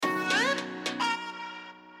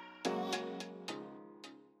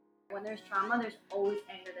when there's trauma, there's always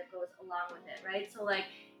anger that goes along with it, right? So like,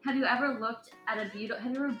 have you ever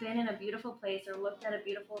been in a beautiful place or looked at a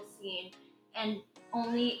beautiful scene and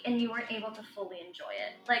you weren't able to fully enjoy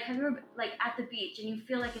it? Like, have you ever, like, at the beach and you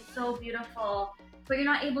feel like it's so beautiful, but you're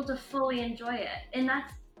not able to fully enjoy it? And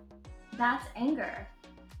that's anger.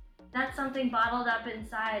 That's something bottled up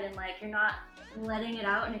inside, and like, you're not letting it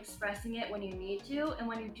out and expressing it when you need to. And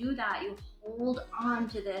when you do that, you hold on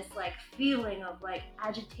to this like feeling of like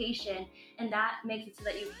agitation, and that makes it so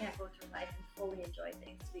that you can't go through life and fully enjoy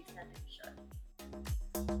things to the extent that you should.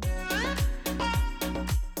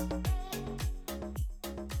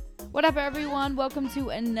 What up, everyone? Welcome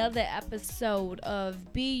to another episode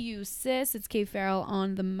of Be You Sis. It's Kay Farrell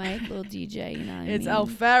on the mic, little DJ, you know what I mean? It's Elle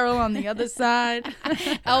Farrell on the other side.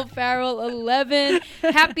 Elle Farrell 11.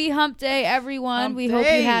 Happy hump day, everyone. We hope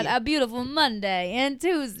you had a beautiful Monday and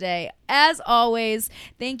Tuesday. As always,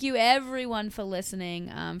 thank you everyone for listening,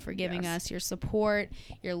 for giving us your support,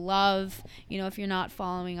 your love. You know, if you're not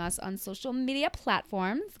following us on social media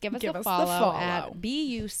platforms, give us a follow at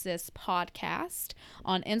BU Sis Podcast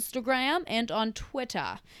on Instagram and on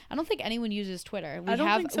Twitter. I don't think anyone uses Twitter. I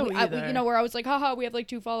don't think so either. You know, where I was like, haha, we have like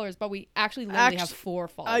 2 followers, but we actually literally have 4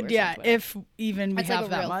 followers. Yeah, if even we have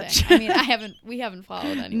that much. I mean, we haven't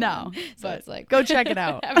followed anyone. No, so it's like, go check it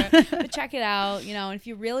out. But check it out. You know, and if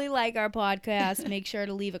you really like our podcast, make sure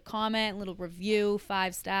to leave a comment, a little review,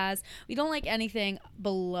 5 stars. We don't like anything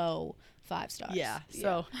below 5 stars. Yeah,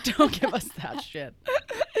 so don't give us that shit.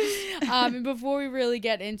 And before we really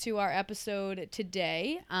get into our episode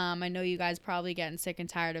today, I know you guys probably getting sick and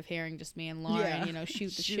tired of hearing just me and Lauren, you know,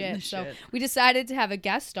 shoot the shit. So we decided to have a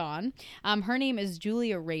guest on. Her name is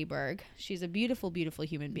Julia Rayberg. She's a beautiful, beautiful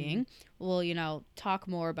human being. We'll, you know, talk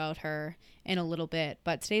more about her in a little bit.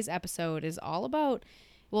 But today's episode is all about,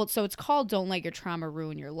 well, so it's called Don't Let Your Trauma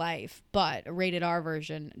Ruin Your Life, but a rated R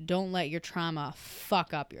version, don't let your trauma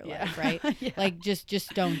fuck up your life, right? Like,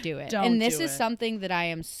 just don't do it. And this is something that I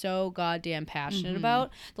am so goddamn passionate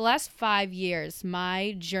about. The last 5 years,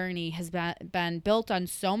 my journey has been built on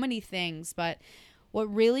so many things, but what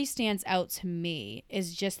really stands out to me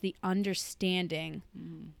is just the understanding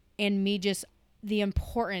and me just the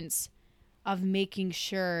importance of making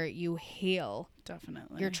sure you heal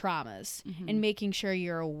your traumas and making sure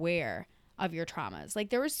you're aware of your traumas. Like,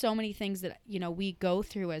 there were so many things that, you know, we go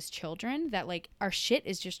through as children that, like, our shit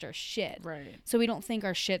is just our shit. Right. So we don't think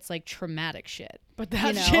our shit's, like, traumatic shit. But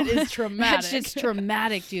that shit is traumatic. That shit's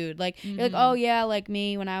traumatic, dude. Like, you're like, oh, yeah, like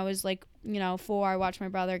me, when I was, like, you know, 4, I watched my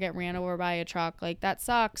brother get ran over by a truck. Like, that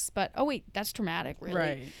sucks. But, oh, wait, that's traumatic, really.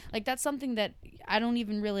 Right. Like, that's something that I don't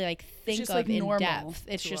even really, like, think of like in depth.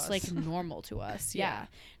 It's just, like, normal to us. Yeah.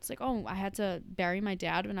 It's like, oh, I had to bury my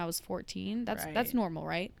dad when I was 14. That's normal,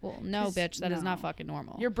 right? Well, no, bitch, that is not fucking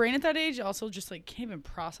normal. Your brain at that age also just, like, can't even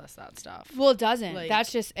process that stuff. Well, it doesn't. Like,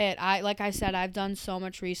 that's just it. Like I said, I've done so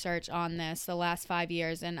much research on this the last 5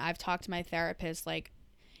 years, and I've talked to my therapist, like,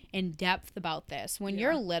 in depth about this. When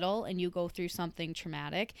you're little and you go through something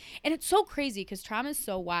traumatic, and it's so crazy because trauma is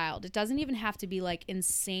so wild. It doesn't even have to be, like,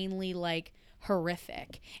 insanely, like,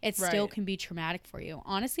 horrific. It still can be traumatic for you.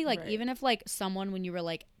 Honestly, like, even if, like, someone when you were,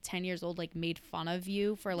 like, 10 years old, like, made fun of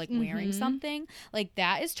you for, like, wearing something, like,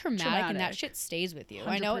 that is traumatic and that shit stays with you. 100%.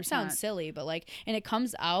 I know it sounds silly, but, like, and it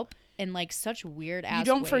comes out in, like, such weird ass You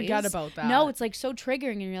don't ways. forget about that. No, it's, like, so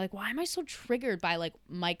triggering, and you're like, why am I so triggered by, like,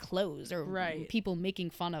 my clothes or people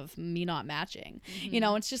making fun of me not matching? You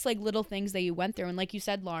know, it's just, like, little things that you went through. And like you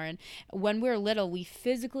said, Lauren, when we're little, we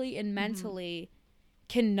physically and mentally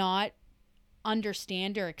cannot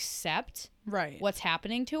understand or accept what's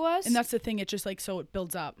happening to us. And that's the thing, it just, like, so it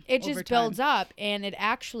builds up. It just builds up, and it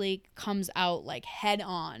actually comes out, like, head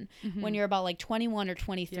on when you're about, like, 21 or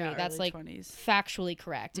 23. That's, like, 20s. Factually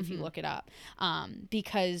correct if you look it up.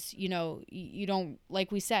 Because, you know, you don't,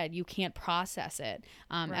 like we said, you can't process it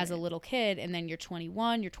as a little kid, and then you're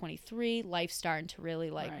 21, you're 23, life's starting to really,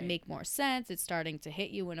 like, make more sense. It's starting to hit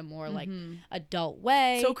you in a more, like, adult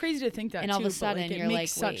way. So crazy to think that, and all of a sudden, like, you're like, like,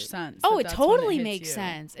 such sense. Oh, it totally makes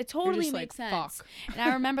sense. It totally makes sense. Fuck. And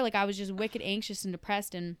I remember, like, I was just wicked anxious and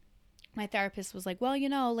depressed, and my therapist was like, well, you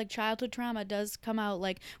know, like, childhood trauma does come out,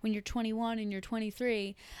 like, when you're 21 and you're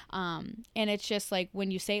 23. And it's just, like, when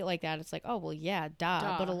you say it like that, it's like, oh, well, yeah,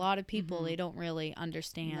 duh. But a lot of people, they don't really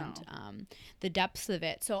understand the depths of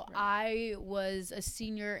it. So I was a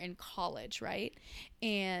senior in college, right?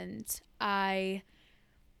 And I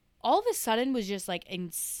all of a sudden was just, like,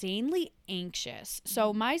 insanely anxious.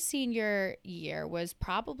 So my senior year was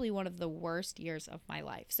probably one of the worst years of my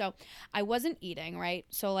life. So I wasn't eating, right?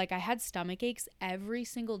 So, like, I had stomach aches every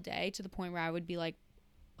single day to the point where I would be like,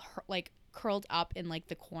 like curled up in like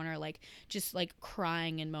the corner, like just like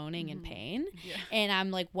crying and moaning in pain. And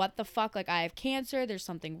I'm like, what the fuck? Like, I have cancer. There's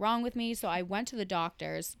something wrong with me. So I went to the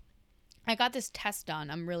doctors. I got this test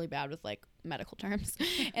done. I'm really bad with like medical terms.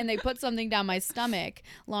 And they put something down my stomach,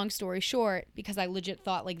 long story short, because I legit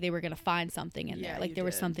thought like they were going to find something in there. Like there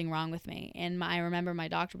was something wrong with me. And I remember my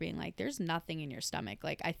doctor being like, there's nothing in your stomach.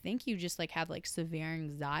 Like, I think you just like have like severe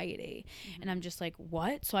anxiety. And I'm just like,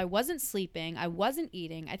 what? So I wasn't sleeping. I wasn't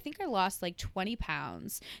eating. I think I lost like 20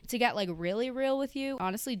 pounds. To get like really real with you,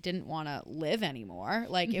 honestly didn't want to live anymore.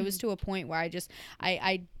 Like it was to a point where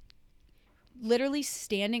I literally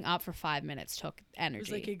standing up for 5 minutes took energy. It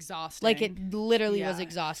was like exhausting. Like it literally was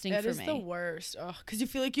exhausting for me. That is the worst. Because you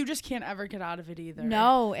feel like you just can't ever get out of it either.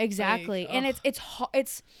 No, exactly. Like, and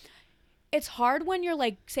it's hard when you're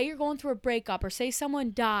like, say you're going through a breakup or say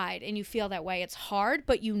someone died and you feel that way. It's hard,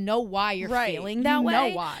 but you know why you're feeling that way. You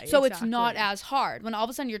know why. So it's not as hard. When all of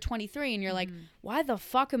a sudden you're 23 and you're like, why the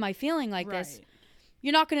fuck am I feeling like this?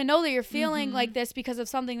 You're not going to know that you're feeling like this because of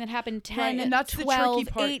something that happened 10, and that's 12,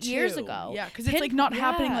 the 8 years ago. Yeah, because it's like not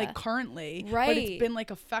happening like currently, but it's been like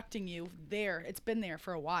affecting you there. It's been there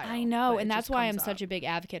for a while. I know, and that's why I'm such a big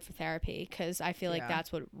advocate for therapy, because I feel like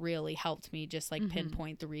that's what really helped me just like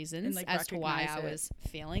pinpoint the reasons and, like, as to why I was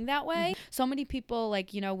feeling that way. So many people,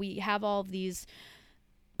 like, you know, we have all of these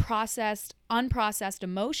unprocessed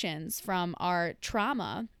emotions from our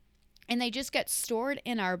trauma, and they just get stored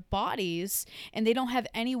in our bodies and they don't have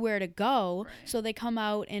anywhere to go. So they come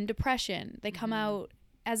out in depression. They come out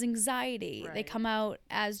as anxiety. They come out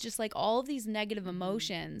as just like all of these negative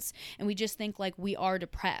emotions. And we just think like we are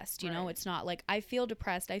depressed. You know, it's not like I feel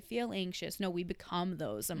depressed, I feel anxious. No, we become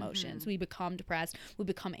those emotions. We become depressed. We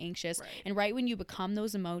become anxious. And right when you become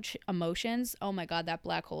those emotions, oh my God, that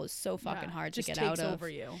black hole is so fucking hard to get out of. It just takes over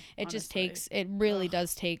you. It just takes, it really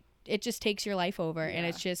does take. It just takes your life over, and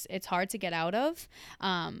it's hard to get out of.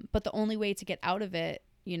 But the only way to get out of it,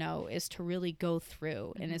 you know, is to really go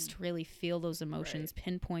through and is to really feel those emotions,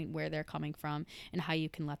 pinpoint where they're coming from and how you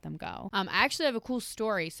can let them go. I actually have a cool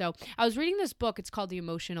story. So I was reading this book. It's called The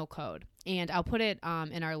Emotional Code, and I'll put it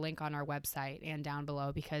in our link on our website and down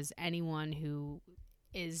below, because anyone who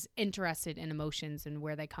is interested in emotions and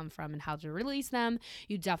where they come from and how to release them,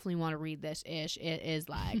 you definitely want to read this ish. It is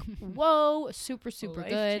like, whoa, super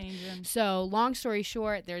good. So long story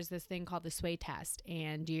short, there's this thing called the sway test,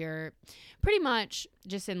 and you're pretty much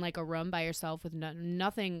just in like a room by yourself with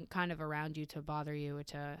nothing kind of around you to bother you or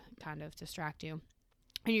to kind of distract you.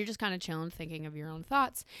 And you're just kind of chilling, thinking of your own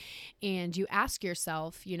thoughts. And you ask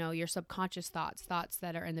yourself, you know, your subconscious thoughts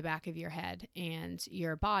that are in the back of your head. And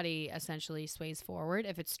your body essentially sways forward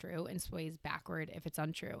if it's true and sways backward if it's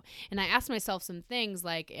untrue. And I asked myself some things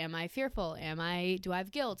like, am I fearful? Do I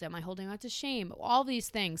have guilt? Am I holding on to shame? All these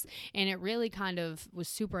things. And it really kind of was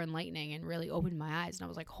super enlightening and really opened my eyes. And I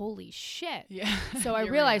was like, holy shit. Yeah. So I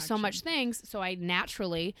realized so much things. So I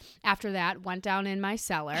naturally, after that, went down in my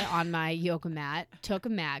cellar on my yoga mat, took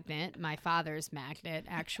a magnet, my father's magnet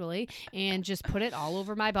actually, and just put it all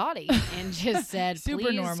over my body and just said,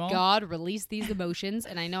 please God, release these emotions.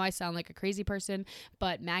 And I know I sound like a crazy person,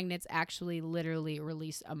 but magnets actually literally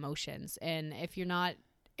release emotions. And if you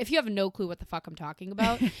have no clue what the fuck I'm talking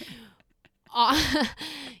about,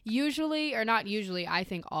 usually, or not usually, I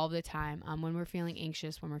think all the time, when we're feeling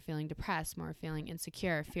anxious, when we're feeling depressed, when we're feeling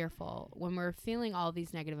insecure, fearful, when we're feeling all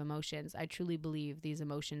these negative emotions, I truly believe these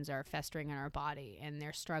emotions are festering in our body and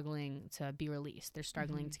they're struggling to be released. They're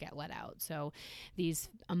struggling to get let out. So these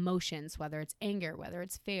emotions, whether it's anger, whether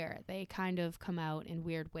it's fear, they kind of come out in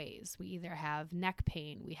weird ways. We either have neck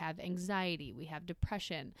pain, we have anxiety, we have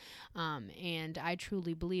depression. And I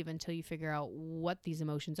truly believe until you figure out what these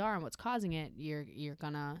emotions are and what's causing it, you're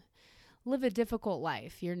gonna live a difficult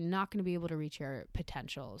life. You're not gonna be able to reach your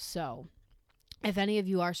potential. So if any of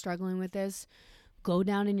you are struggling with this, go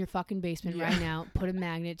down in your fucking basement right now, put a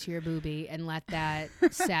magnet to your boobie, and let that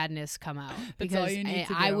sadness come out. Because all you need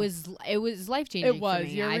to do. It was life changing. It was. For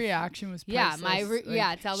me. Your reaction was priceless.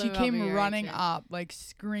 Tell them. She came running up, like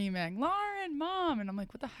screaming, "Lauren, Mom!" And I'm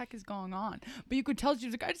like, "What the heck is going on?" But you could tell she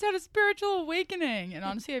was like, "I just had a spiritual awakening." And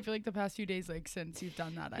honestly, I feel like the past few days, like since you've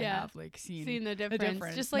done that, I have like seen the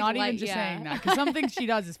difference. Just like not even just saying that, because some things she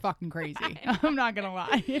does is fucking crazy. I'm not gonna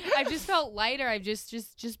lie. I've just felt lighter. I've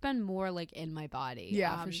just been more like in my body.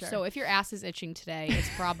 Yeah, for sure. So if your ass is itching today, it's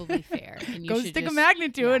probably fair. And you go stick a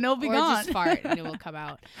magnet to it and it'll be gone. Or just fart and it will come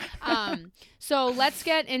out. So let's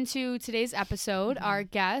get into today's episode. Our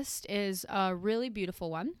guest is a really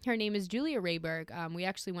beautiful one. Her name is Julie Julia Rayberg. We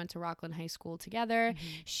actually went to Rockland High School together.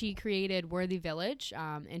 She created Worthy Village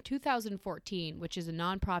in 2014, which is a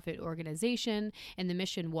nonprofit organization, and the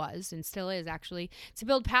mission was, and still is actually, to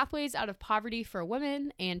build pathways out of poverty for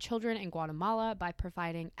women and children in Guatemala by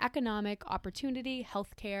providing economic opportunity,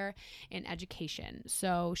 healthcare, and education.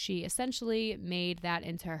 So she essentially made that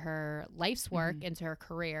into her life's work, into her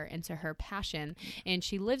career, into her passion, and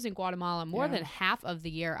she lives in Guatemala more than half of the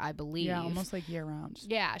year, I believe. Yeah, almost like year round.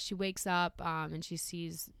 Yeah, she wakes up and she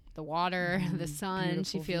sees the water, the sun,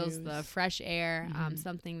 she feels views. The fresh air,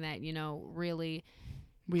 something that, really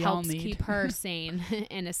we helps keep her sane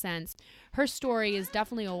in a sense. Her story is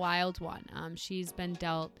definitely a wild one. She's been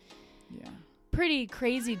dealt pretty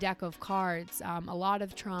crazy deck of cards, a lot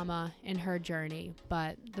of trauma in her journey,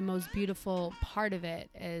 but the most beautiful part of it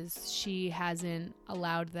is she hasn't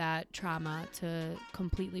allowed that trauma to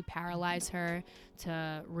completely paralyze her,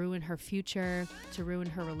 to ruin her future, to ruin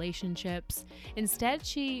her relationships. Instead,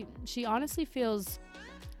 she honestly feels,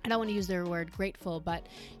 I don't want to use the word grateful, but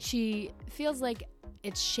she feels like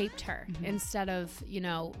it's shaped her instead of,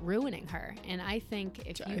 ruining her. And I think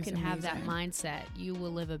if you can have that mindset, you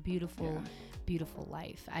will live a beautiful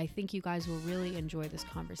life. I think you guys will really enjoy this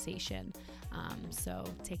conversation. So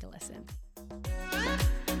take a listen.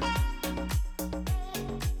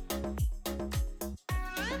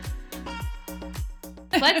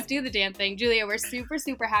 Let's do the damn thing. Julia, we're super,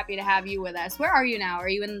 super happy to have you with us. Where are you now? Are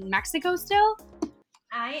you in Mexico still?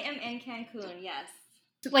 I am in Cancun, yes.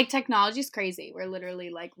 Like, technology's crazy. We're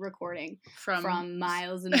literally like recording from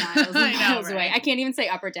miles and miles and miles away. I can't even say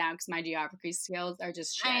up or down because my geography skills are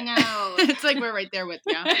just shit. I know. It's like we're right there with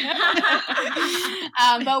you.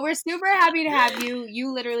 But we're super happy to have you.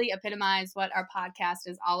 You literally epitomize what our podcast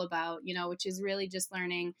is all about, which is really just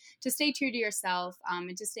learning to stay true to yourself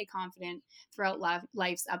and to stay confident throughout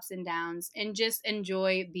life's ups and downs and just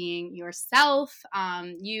enjoy being yourself.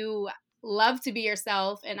 You love to be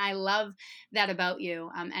yourself, and I love that about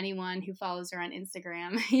you. Anyone who follows her on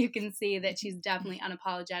Instagram, you can see that she's definitely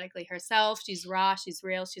unapologetically herself. She's raw, she's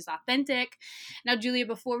real, she's authentic. Now, Julia,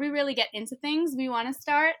 before we really get into things, we want to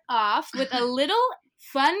start off with a little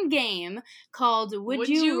fun game called Would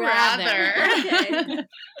You Rather? Okay.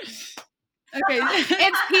 Okay.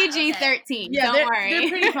 It's PG-13. Yeah, Don't worry. They're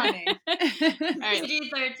pretty funny. All right.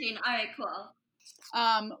 PG-13. All right, cool.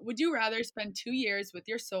 Would you rather spend 2 years with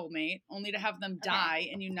your soulmate only to have them die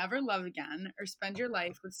and you never love again, or spend your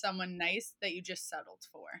life with someone nice that you just settled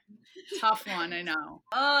for? Tough one, I know.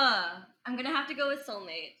 I'm gonna have to go with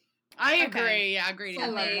soulmate. I agree. Yeah, I agree. I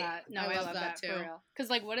love Soulmate. that. No, I love that too. For real. Because,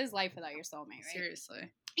 like, what is life without your soulmate, right? Seriously.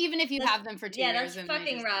 Even if you have them for 2 years. That's and they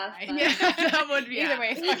fucking just rough. die. But... Yeah, that would be. Either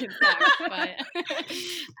way, it fucking sucks.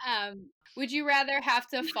 But would you rather have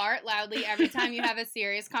to fart loudly every time you have a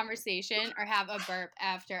serious conversation, or have a burp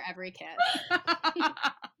after every kiss?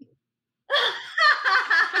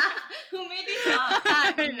 Who made these up?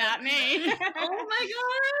 Not me. Oh my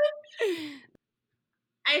god.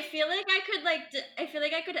 I feel like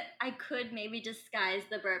I could maybe disguise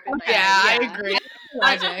the burp if I agree.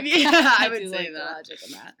 Logic. I would say like that. the logic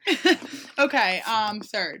in that. Okay,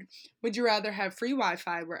 third. Would you rather have free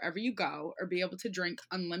Wi-Fi wherever you go, or be able to drink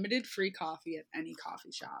unlimited free coffee at any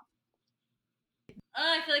coffee shop?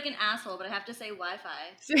 I feel like an asshole, but I have to say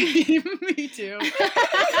Wi-Fi. Me too.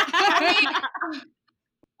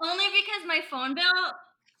 Only because my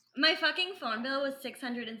fucking phone bill was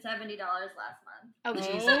 $670 last month. Oh,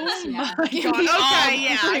 Jesus. Oh Yeah. my god. Okay,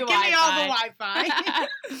 yeah. Give me all the Wi-Fi. Wi-Fi.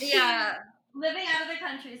 Yeah. Living out of the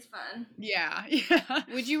country is fun. Yeah.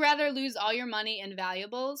 Would you rather lose all your money and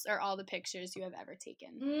valuables, or all the pictures you have ever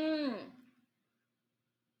taken?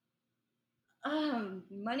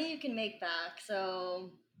 Money you can make back,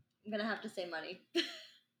 so I'm gonna have to say money.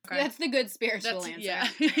 Okay. That's the good spiritual answer. Yeah.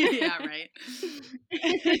 Yeah, right.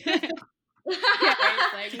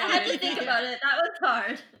 Right, I had to think about it. That was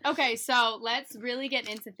hard. Okay, so let's really get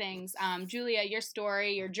into things. Julia, your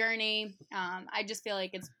story, your journey, I just feel like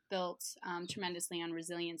it's built tremendously on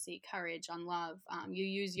resiliency, courage, on love. You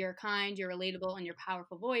use your kind, your relatable, and your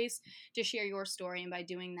powerful voice to share your story, and by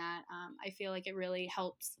doing that, I feel like it really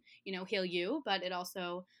helps, heal you, but it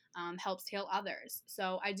also helps heal others.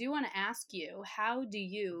 So I do want to ask you, how do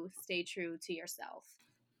you stay true to yourself?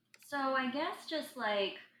 So I guess just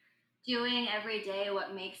like doing every day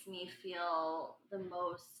what makes me feel the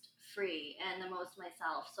most free and the most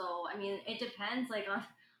myself. So, I mean, it depends like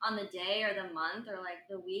on the day or the month or like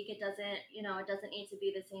the week. It doesn't need to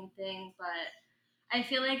be the same thing, but I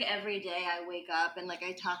feel like every day I wake up and like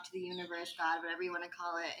I talk to the universe, God, whatever you want to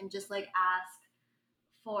call it, and just like ask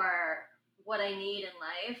for what I need in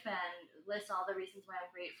life and list all the reasons why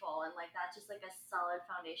I'm grateful, and like that's just like a solid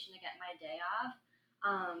foundation to get my day off.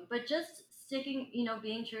 But just sticking,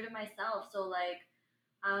 being true to myself. So like,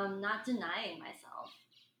 not denying myself,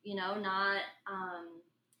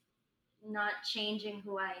 not changing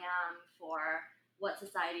who I am for what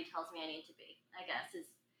society tells me I need to be, I guess is,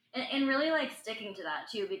 and really like sticking to that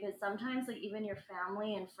too, because sometimes like even your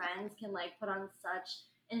family and friends can like put on such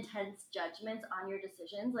intense judgments on your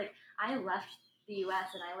decisions. Like I left the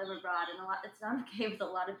US and I live abroad, and it's not okay with a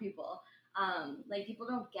lot of people. Like people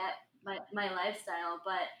don't get my lifestyle,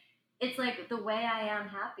 but it's like the way I am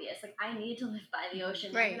happiest. Like I need to live by the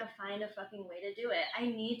ocean. Right. I'm gonna find a fucking way to do it. I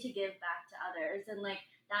need to give back to others, and like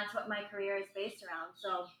that's what my career is based around.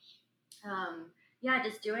 So, yeah,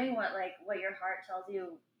 just doing what your heart tells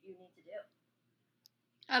you need to do.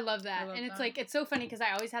 I love that. And it's like, it's so funny because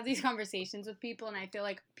I always have these conversations with people, and I feel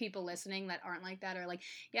like people listening that aren't like that are like,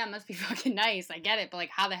 yeah, it must be fucking nice. I get it. But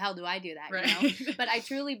like, how the hell do I do that? Right. You know? But I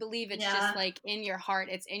truly believe it's just like in your heart.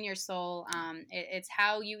 It's in your soul. It's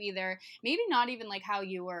how you either, maybe not even like how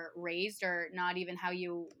you were raised, or not even how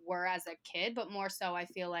you were as a kid, but more so I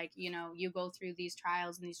feel like, you go through these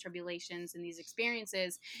trials and these tribulations and these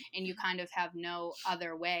experiences, and you kind of have no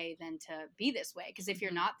other way than to be this way. Because if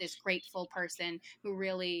you're not this grateful person who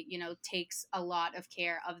really, takes a lot of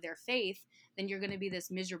care of their faith, then you're going to be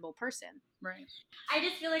this miserable person. Right. I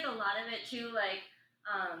just feel like a lot of it too, like,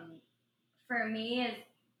 for me is,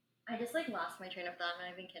 I just like lost my train of thought. I'm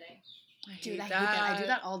not even kidding. Dude, I hate that. I do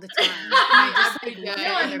that all the time. I just like look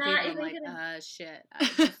at other people. I'm like, shit. I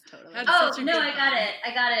just totally. I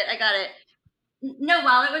got it. No,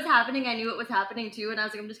 while it was happening, I knew it was happening too, and I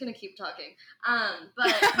was like, I'm just gonna keep talking.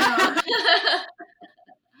 But no.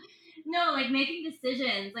 No, like making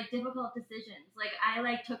decisions, like difficult decisions. Like I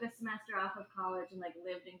took a semester off of college and like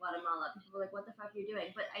lived in Guatemala. People were like, "What the fuck are you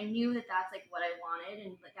doing?" But I knew that that's like what I wanted,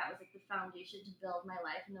 and like that was like the foundation to build my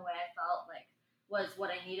life in the way I felt like was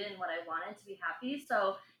what I needed and what I wanted to be happy.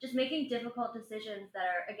 So just making difficult decisions that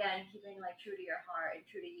are, again, keeping like true to your heart and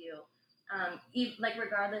true to you. Like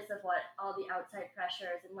regardless of what all the outside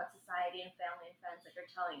pressures and what society and family and friends like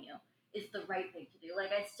are telling you is the right thing to do.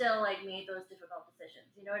 Like I still like made those difficult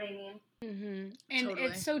decisions. You know what I mean? Mm-hmm. And totally.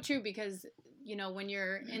 It's so true because, when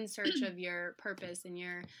you're in search of your purpose and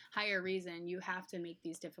your higher reason, you have to make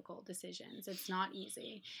these difficult decisions. It's not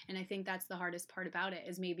easy. And I think that's the hardest part about it,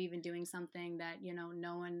 is maybe even doing something that,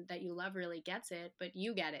 no one that you love really gets it, but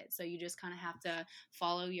you get it. So you just kind of have to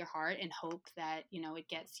follow your heart and hope that, it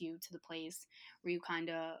gets you to the place where you kind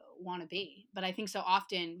of want to be. But I think so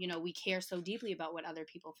often, we care so deeply about what other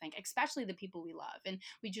people think, especially the people we love. And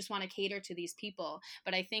we just want to cater to these people.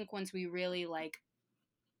 But I think once we really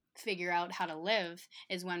figure out how to live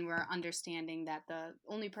is when we're understanding that the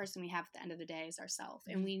only person we have at the end of the day is ourselves.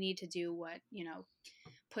 And we need to do what,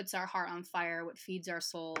 puts our heart on fire, what feeds our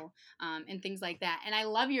soul, and things like that. And I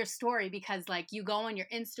love your story because you go on your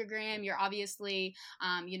Instagram, you're obviously,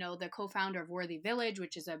 the co-founder of Worthy Village,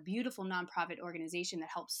 which is a beautiful nonprofit organization that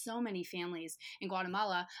helps so many families in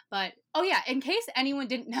Guatemala. But, oh yeah, in case anyone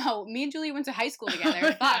didn't know, me and Julia went to high school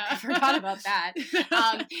together. Fuck, I forgot about that.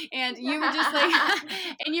 And you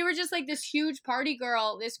were just this huge party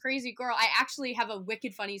girl, this crazy girl. I actually have a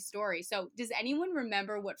wicked funny story. So does anyone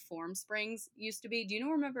remember what Form Springs used to be? Do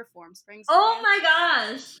you remember Form Springs? Oh my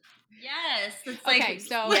gosh. Yes. It's okay,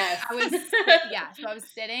 so yes. I was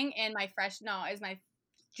sitting in my it was my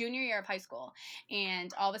junior year of high school,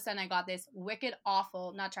 and all of a sudden I got this wicked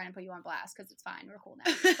awful, not trying to put you on blast because it's fine, we're cool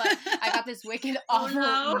now, but I got this wicked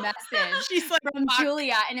awful message from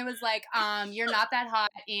Julia, and it was like, you're not that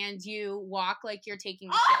hot and you walk like you're taking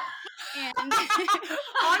a shit. And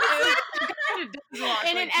honestly,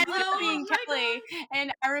 and it ended up being Kelly,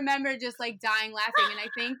 and I remember just dying laughing. And I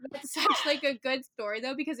think that's such a good story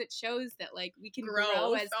though, because it shows that we can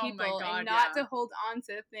grow as people and not to hold on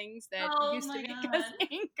to things that used to make us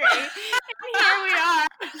angry. And here we are.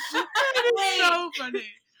 It's so funny.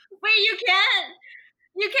 Wait,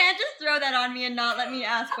 you can't just throw that on me and not let me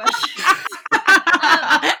ask questions.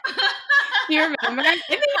 Do you remember? How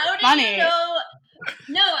did funny. You know?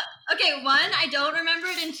 No, okay, one, I don't remember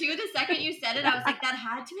it, and two, the second you said it, I was like, that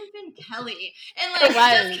had to have been Kelly. And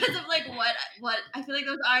just because of what I feel like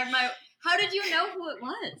those are how did you know who it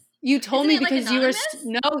was? You told me because you were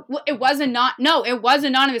it was it was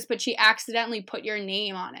anonymous, but she accidentally put your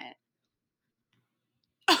name on it.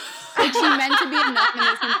 She meant to be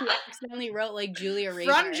anonymous, and she accidentally wrote Julia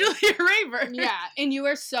Rayburn. From Julia Rayburn. Yeah, and you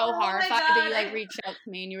were so horrified that you reached out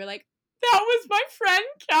to me and you were like, that was my friend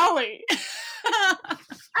Kelly.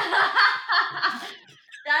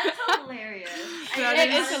 That's hilarious. That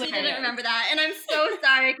I honestly didn't remember that, and I'm so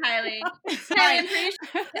sorry, Kylie. Kylie, I'm pretty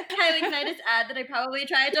sure. Kylie, can I just add that I probably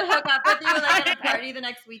tried to hook up with you like at a party the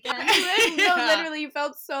next weekend? No, literally, you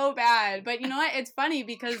felt so bad. But you know what? It's funny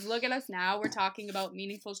because look at us now. We're talking about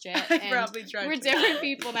meaningful shit, and we're different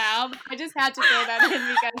people now. I just had to throw that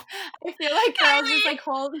in because I feel like girls just like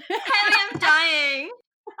hold. Kylie, I'm dying.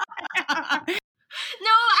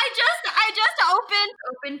 No, I just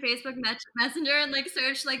opened Facebook Messenger and like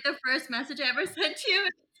searched like the first message I ever sent to you.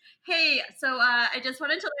 Hey, so I just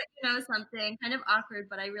wanted to let you know something. Kind of awkward,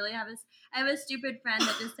 but I have a stupid friend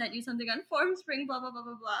that just sent you something on Formspring, blah blah blah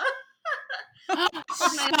blah blah.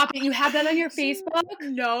 Stop it! You have that on your Facebook?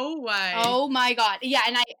 No way. Oh my god! Yeah,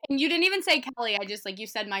 and you didn't even say Kelly. I just like you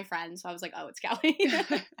said my friend, so I was like, oh, it's Kelly.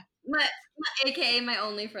 my AKA my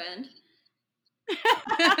only friend.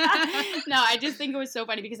 No, I just think it was so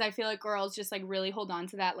funny because I feel like girls just like really hold on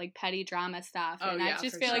to that like petty drama stuff, and I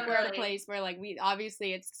just feel like we're at a place where like we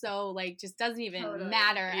obviously it's so like just doesn't even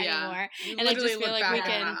matter anymore, and I just feel like we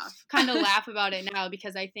can kind of laugh about it now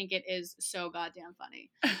because I think it is so goddamn funny.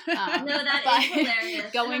 No, that is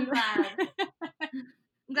hilarious. Going glad.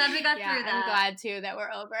 I'm glad we got through that. I'm glad too that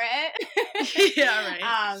we're over it. Yeah,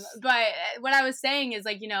 right. But what I was saying is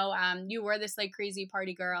like, you know, you were this like crazy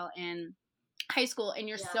party girl in high school and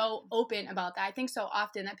you're so open about that. I think so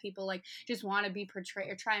often that people like just want to be portrayed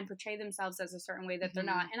or try and portray themselves as a certain way that they're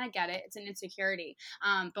not. And I get it. It's an insecurity.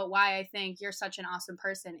 But why I think you're such an awesome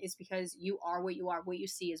person is because you are what you are. What you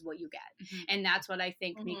see is what you get. And that's what I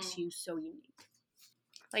think makes you so unique.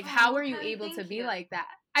 Like, how are you able to be like that?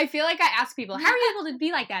 I feel like I ask people, how are you able to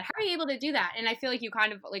be like that? How are you able to do that? And I feel like you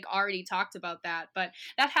kind of like already talked about that, but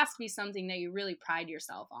that has to be something that you really pride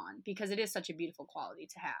yourself on because it is such a beautiful quality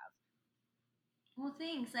to have. Well,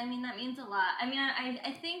 thanks. I mean, that means a lot. I mean,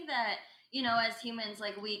 I think that, you know, as humans,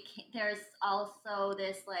 like there's also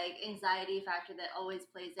this like anxiety factor that always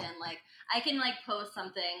plays in. Like I can like post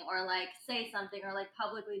something or like say something or like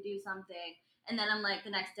publicly do something. And then I'm like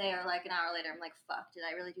the next day or like an hour later, I'm like, fuck, did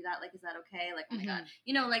I really do that? Like, is that okay? Like, oh my God,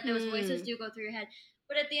 you know, like those voices do go through your head.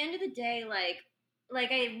 But at the end of the day, like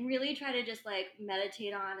I really try to just like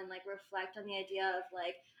meditate on and like reflect on the idea of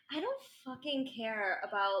like, I don't fucking care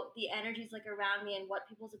about the energies like around me and what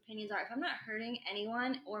people's opinions are. If I'm not hurting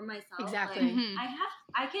anyone or myself, exactly. Like,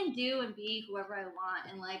 I can do and be whoever I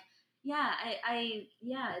want. And like, yeah,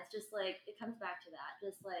 it's just like, it comes back to that.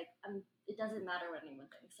 Just like, it doesn't matter what anyone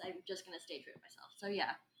thinks. I'm just going to stay true to myself. So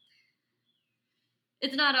yeah.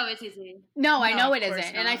 It's not always easy. No, I know it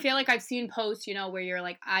isn't. And I feel like I've seen posts, you know, where you're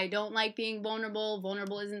like, I don't like being vulnerable.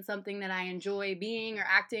 Vulnerable isn't something that I enjoy being or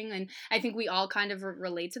acting. And I think we all kind of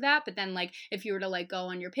relate to that. But then, like, if you were to, like, go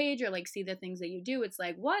on your page or, like, see the things that you do, it's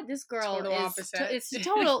like, what? This girl total is... opposite. It's the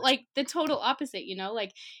total, like, the total opposite, you know?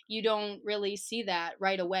 Like, you don't really see that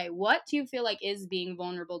right away. What do you feel like is being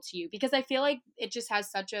vulnerable to you? Because I feel like it just has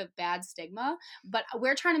such a bad stigma. But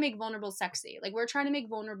we're trying to make vulnerable sexy. Like, we're trying to make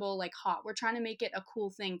vulnerable, like, hot. We're trying to make it a cool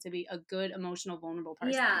thing to be a good, emotional, vulnerable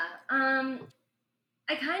person. Yeah.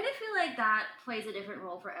 I kind of feel like that plays a different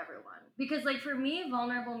role for everyone. Because, like, for me,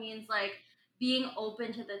 vulnerable means, like, being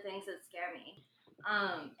open to the things that scare me.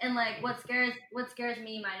 And, like, what scares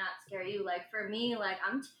me might not scare you. Like, for me, like,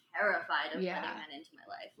 I'm terrified of letting men into my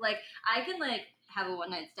life. Like, I can, like, have a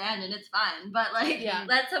one-night stand and it's fine. But, like,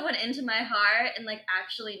 let someone into my heart and, like,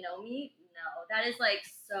 actually know me, no. That is, like,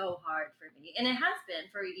 so hard for me. And it has been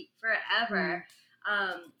for forever.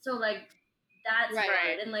 So like that's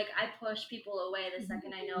hard, and like I push people away the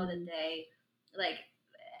second I know that they like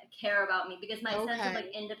care about me because my sense of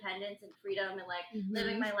like independence and freedom and like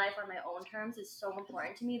living my life on my own terms is so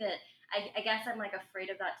important to me that I guess I'm like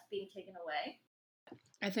afraid of that being taken away.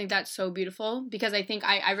 I think that's so beautiful because I think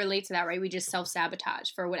I relate to that, right? We just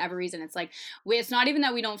self-sabotage for whatever reason. It's like, it's not even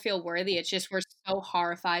that we don't feel worthy. It's just we're so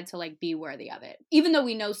horrified to like be worthy of it, even though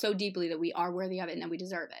we know so deeply that we are worthy of it and that we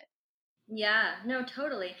deserve it. Yeah, no,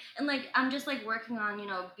 totally. And like, I'm just like working on, you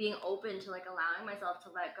know, being open to like allowing myself to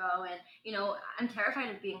let go. And, you know, I'm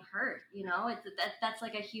terrified of being hurt, you know, that's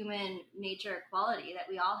like a human nature quality that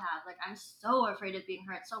we all have. Like, I'm so afraid of being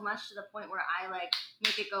hurt so much to the point where I like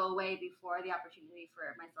make it go away before the opportunity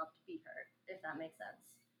for myself to be hurt, if that makes sense.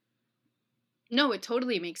 No, it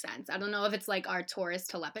totally makes sense. I don't know if it's like our Taurus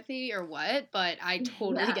telepathy or what, but I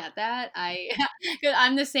totally get that.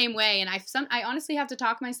 I'm the same way, and I honestly have to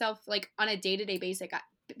talk myself like on a day-to-day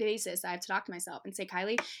basis, I have to talk to myself and say,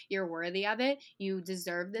 Kylie, you're worthy of it. You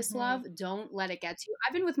deserve this love. Don't let it get to you.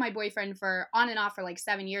 I've been with my boyfriend for on and off for like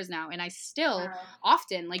 7 years now, and I still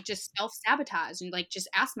often like just self-sabotage and like just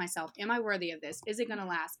ask myself, am I worthy of this? Is it gonna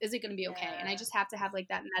last? Is it gonna be okay? And I just have to have like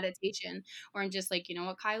that meditation where I'm just like, you know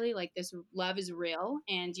what, Kylie, like this love is real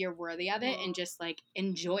and you're worthy of it, and just like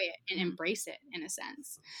enjoy it and embrace it in a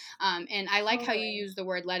sense. And I like how you use the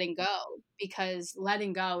word letting go, because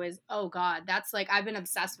letting go is, oh God, that's like, I've been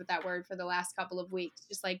obsessed with that word for the last couple of weeks,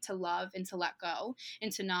 just like to love and to let go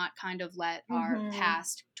and to not kind of let our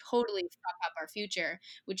past totally fuck up our future,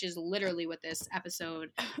 which is literally what this episode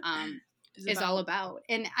is all about.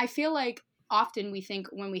 And I feel like often we think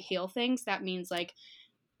when we heal things, that means like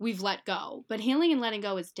we've let go, but healing and letting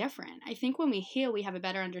go is different. I think when we heal, we have a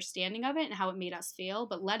better understanding of it and how it made us feel,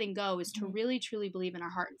 but letting go is to really truly believe in our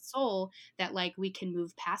heart and soul that like we can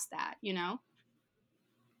move past that, you know?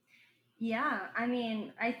 Yeah, I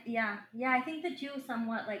mean, I think the two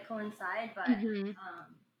somewhat like coincide, but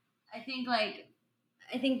I think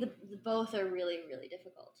the both are really, really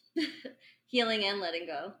difficult. Healing and letting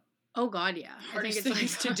go. Oh God, yeah. Hardest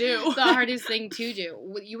things to do. The hardest thing to do.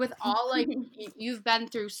 With all like you've been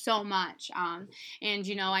through so much, and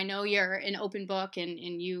you know, I know you're an open book, and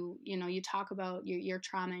you know you talk about your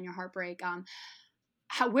trauma and your heartbreak.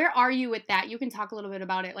 Where are you with that? You can talk a little bit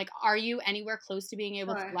about it. Like, are you anywhere close to being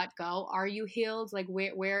able to let go? Are you healed? Like,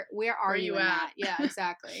 where are you in that? Yeah,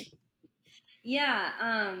 exactly. Yeah,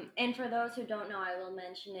 and for those who don't know, I will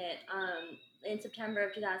mention it. In September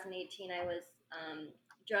of 2018, I was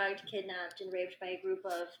drugged, kidnapped, and raped by a group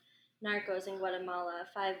of narcos in Guatemala.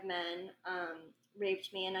 5 men raped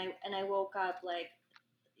me, and I woke up like,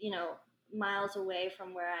 you know, miles away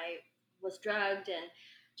from where I was drugged, and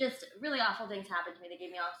just really awful things happened to me. They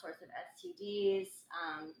gave me all sorts of STDs,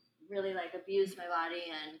 really like abused my body,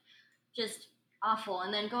 and just awful.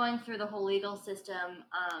 And then going through the whole legal system,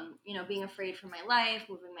 you know, being afraid for my life,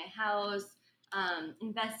 moving my house,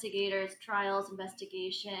 investigators, trials,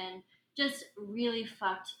 investigation, just really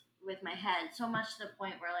fucked with my head, so much to the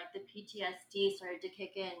point where like the PTSD started to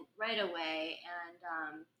kick in right away,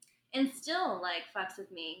 and still like fucks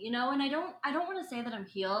with me, you know. And I don't want to say that I'm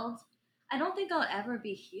healed. I don't think I'll ever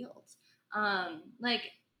be healed. Like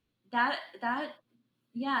that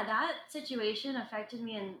situation affected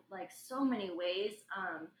me in like so many ways.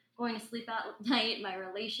 Going to sleep at night, my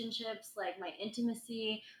relationships, like my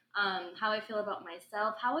intimacy, how I feel about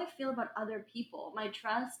myself, how I feel about other people, my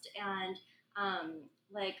trust, and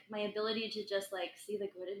like my ability to just like see the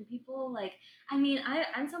good in people. Like, I mean,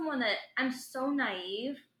 I'm someone that I'm so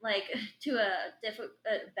naive, like to a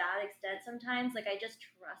bad extent sometimes. Like I just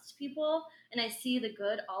trust people and I see the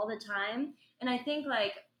good all the time. And I think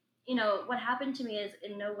like, you know, what happened to me is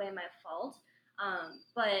in no way my fault.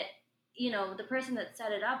 But you know, the person that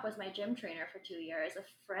set it up was my gym trainer for 2 years, a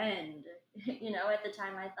friend, you know, at the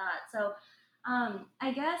time I thought. So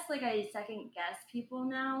I guess like I second guess people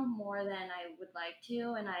now more than I would like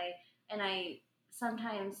to, and I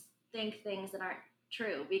sometimes think things that aren't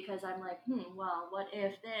true because I'm like, well, what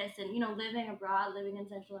if this? And you know, living abroad, living in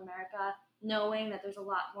Central America, knowing that there's a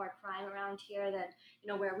lot more crime around here than,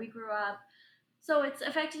 you know, where we grew up. So it's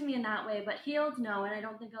affected me in that way, but healed, no, and I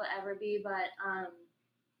don't think I'll ever be. But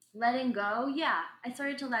letting go, yeah, I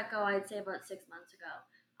started to let go, I'd say about 6 months ago.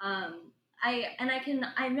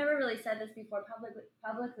 I've never really said this before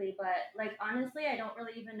publicly, but like honestly, I don't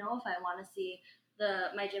really even know if I want to see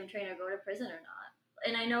my gym trainer go to prison or not.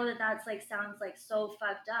 And I know that that's like sounds like so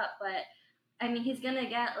fucked up, but I mean, he's gonna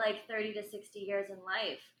get like 30 to 60 years in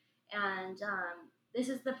life, and this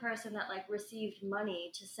is the person that like received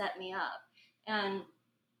money to set me up. And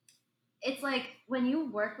it's like when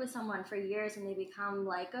you work with someone for years and they become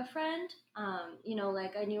like a friend, you know,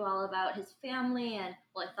 like I knew all about his family, and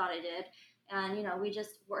well, I thought I did. And, you know, we just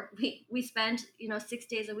worked, we spent, you know, 6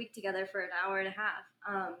 days a week together for an hour and a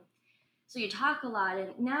half. So you talk a lot,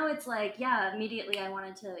 and now it's like, yeah, immediately I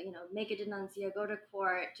wanted to, you know, make a denuncia, go to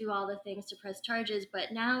court, do all the things to press charges.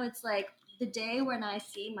 But now it's like the day when I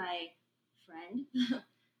see my friend,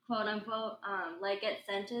 quote unquote, like get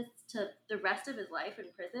sentenced to the rest of his life in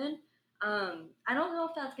prison. I don't know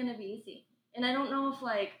if that's going to be easy. And I don't know if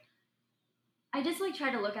like, I just like try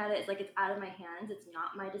to look at it as like it's out of my hands. It's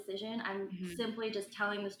not my decision. I'm simply just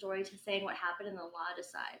telling the story, to saying what happened, and the law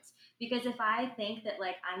decides. Because if I think that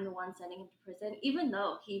like I'm the one sending him to prison, even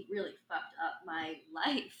though he really fucked up my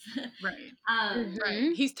life, right,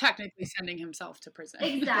 right, he's technically sending himself to prison.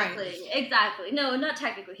 Exactly, exactly. No, not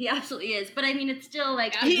technically. He absolutely is. But I mean, it's still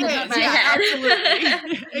like he is. Yeah,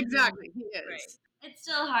 absolutely. Exactly, he is. Right. It's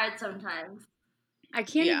still hard sometimes. I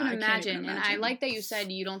can't even imagine. And I like that you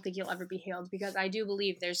said you don't think you'll ever be healed, because I do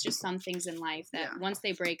believe there's just some things in life that once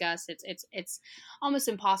they break us, it's almost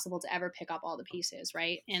impossible to ever pick up all the pieces,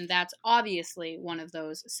 right? And that's obviously one of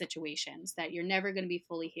those situations that you're never going to be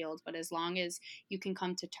fully healed. But as long as you can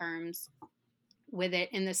come to terms with it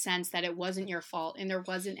in the sense that it wasn't your fault and there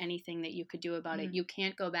wasn't anything that you could do about it. You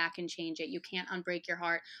can't go back and change it. You can't unbreak your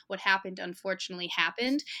heart. What happened unfortunately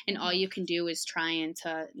happened, and all you can do is try and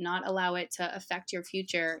to not allow it to affect your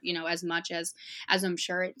future, you know, as much as I'm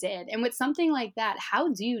sure it did. And with something like that,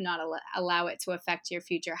 how do you not allow it to affect your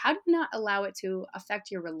future? How do you not allow it to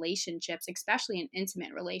affect your relationships, especially an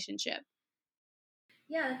intimate relationship?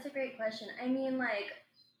 Yeah, that's a great question. I mean, like,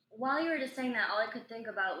 while you were just saying that, all I could think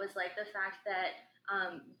about was like the fact that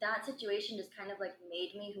that situation just kind of like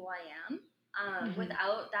made me who I am.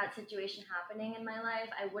 Without that situation happening in my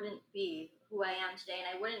life, I wouldn't be who I am today,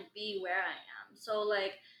 and I wouldn't be where I am. So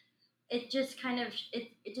like, it just kind of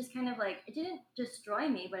like, it didn't destroy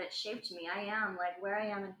me, but it shaped me. I am like where I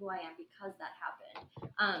am and who I am because that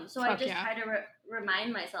happened. So I just try to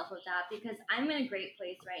remind myself of that, because I'm in a great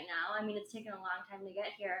place right now. I mean, it's taken a long time to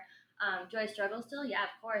get here. Do I struggle still? Yeah, of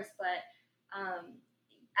course, but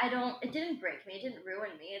it didn't break me, it didn't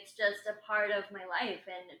ruin me. It's just a part of my life,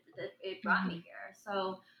 and it brought me here.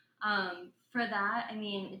 So for that, I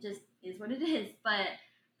mean, it just is what it is. But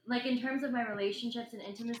like, in terms of my relationships and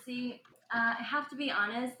intimacy, I have to be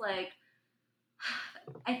honest, like,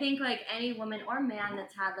 I think like any woman or man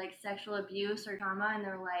that's had like sexual abuse or trauma in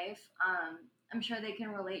their life, I'm sure they can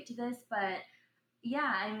relate to this. But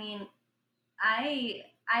yeah, I mean,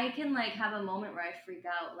 I can like have a moment where I freak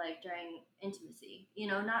out like during intimacy, you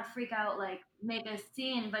know, not freak out like make a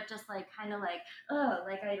scene, but just like kind of like, oh,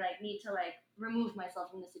 like I like need to like remove myself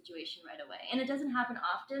from the situation right away. And it doesn't happen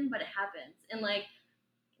often, but it happens. And like,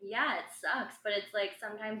 yeah, it sucks, but it's like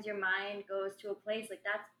sometimes your mind goes to a place like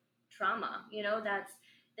that's trauma, you know,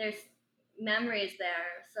 there's memories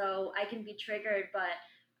there. So I can be triggered,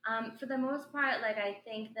 but for the most part, like, I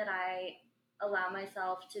think that I allow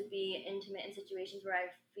myself to be intimate in situations where I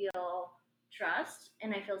feel trust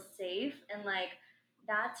and I feel safe. And like,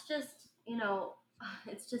 that's just, you know,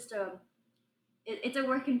 it's just it's a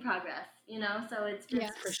work in progress, you know, so it's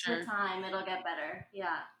just for sure. the time, it'll get better.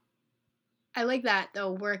 Yeah. I like that,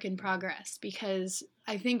 though, work in progress, because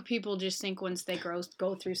I think people just think once they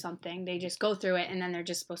go through something, they just go through it and then they're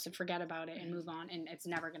just supposed to forget about it and move on, and it's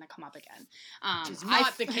never going to come up again. Which is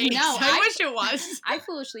not the case. No, I wish it was. I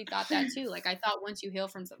foolishly thought that too. Like, I thought once you heal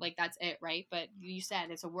from something, like, that's it, right? But you said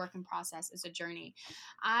it's a work in process. It's a journey.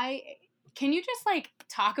 Can you just, like,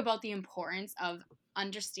 talk about the importance of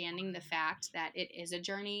understanding the fact that it is a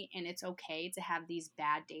journey, and it's okay to have these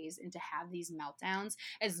bad days and to have these meltdowns,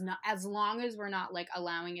 as long as we're not like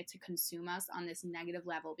allowing it to consume us on this negative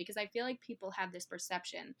level? Because I feel like people have this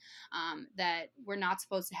perception that we're not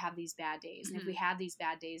supposed to have these bad days, and if we have these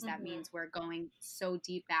bad days, that means we're going so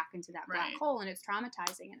deep back into that black hole, and it's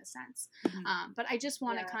traumatizing in a sense. But I just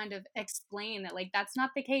want to kind of explain that, like, that's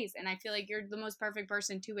not the case, and I feel like you're the most perfect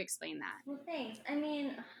person to explain that. Well, thanks. I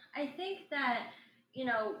mean, I think that, you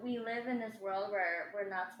know, we live in this world where we're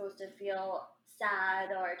not supposed to feel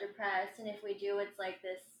sad or depressed, and if we do, it's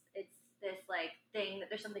this like thing that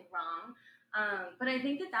there's something wrong. But I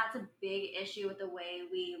think that that's a big issue with the way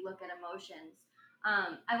we look at emotions.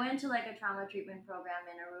 I went to like a trauma treatment program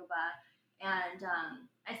in Aruba, and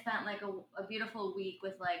I spent like a beautiful week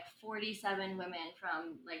with like 47 women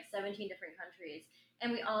from like 17 different countries,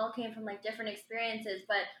 and we all came from like different experiences.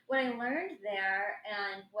 But what I learned there,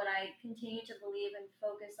 and what I continue to believe and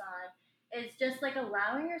focus on, is just like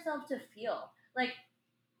allowing yourself to feel. Like,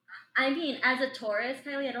 I mean, as a Taurus,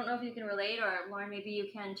 Kylie, I don't know if you can relate, or Lauren, maybe you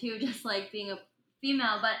can too, just like being a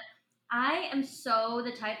female, but I am so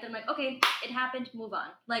the type that I'm like, okay, it happened, move on.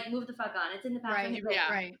 Like, move the fuck on. It's in the past.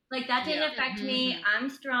 Right. Like, that didn't affect me. I'm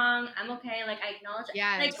strong. I'm okay. Like, I acknowledge it.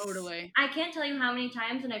 Yeah, like, totally. I can't tell you how many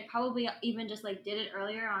times, and I probably even just like did it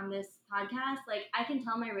earlier on this podcast. Like, I can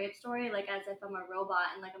tell my rape story like as if I'm a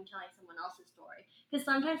robot and like I'm telling someone else's story. Because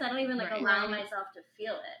sometimes I don't even like allow myself to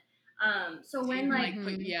feel it. So when like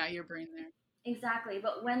put your brain there. Exactly.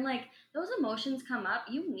 But when like those emotions come up,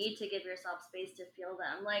 you need to give yourself space to feel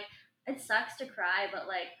them. Like, it sucks to cry, but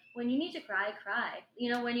like when you need to cry, cry. You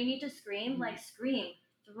know, when you need to scream, like scream.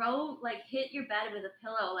 Hit your bed with a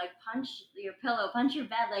pillow, like punch your pillow, punch your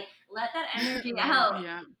bed, like let that energy out.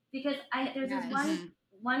 Yeah. Because there's this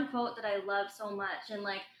one quote that I love so much, and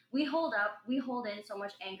like we hold in so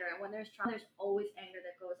much anger, and when there's trauma, there's always anger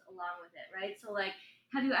that goes along with it, right? So like,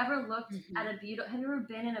 have you ever looked at have you ever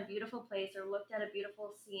been in a beautiful place or looked at a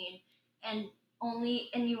beautiful scene and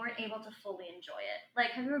and you weren't able to fully enjoy it.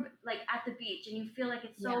 Like, have you ever, like, at the beach and you feel like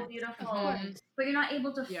it's so beautiful, but you're not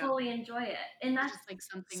able to fully enjoy it, and that's just like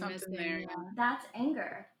something missing there. That's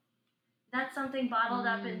anger. That's something bottled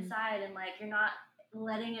up inside, and like you're not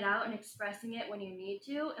letting it out and expressing it when you need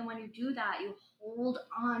to. And when you do that, you hold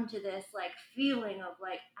on to this like feeling of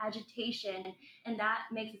like agitation, and that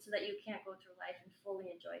makes it so that you can't go through life and fully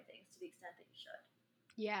enjoy things to the extent that you should.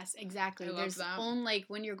 Yes, exactly. There's only, like,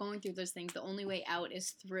 when you're going through those things, the only way out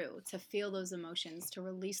is through, to feel those emotions, to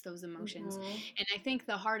release those emotions. And I think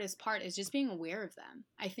the hardest part is just being aware of them.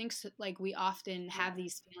 I think like we often have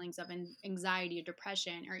these feelings of anxiety or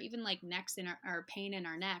depression, or even like necks in our pain in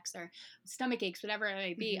our necks or stomach aches, whatever it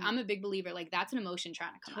may be. I'm a big believer, like, that's an emotion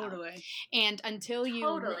trying to come out. And until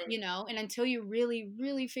you, you know, and until you really,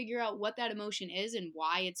 really figure out what that emotion is and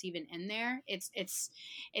why it's even in there, it's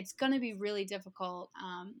going to be really difficult,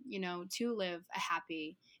 you know, to live a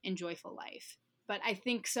happy and joyful life. But I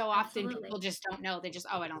think so often people just don't know. They just,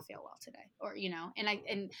 I don't feel well today, or, you know,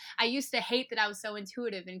 and I used to hate that I was so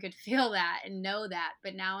intuitive and could feel that and know that,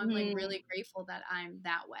 but now I'm like really grateful that I'm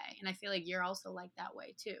that way. And I feel like you're also like that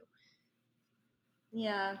way too.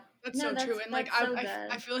 Yeah. That's so true. And like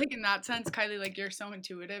I feel like in that sense, Kylie, like, you're so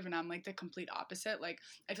intuitive and I'm like the complete opposite. Like,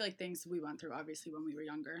 I feel like things we went through obviously when we were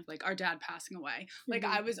younger, like our dad passing away, like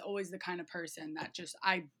I was always the kind of person that just,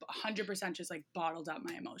 I 100% just like bottled up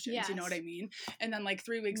my emotions. You know what I mean? And then like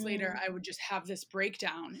 3 weeks later I would just have this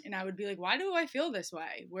breakdown and I would be like, why do I feel this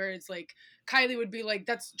way? Where it's like Kylie would be like,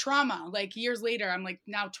 that's trauma. Like years later, I'm like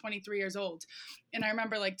now 23 years old. And I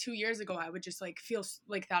remember like 2 years ago, I would just like feel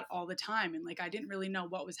like that all the time. And like, I didn't really know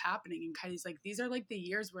what was happening. And Kylie's like, these are like the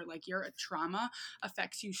years where like your trauma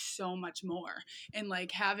affects you so much more. And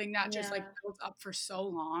like having that just like built up for so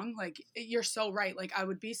long, like you're so right. Like I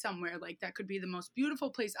would be somewhere like that could be the most beautiful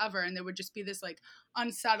place ever. And there would just be this like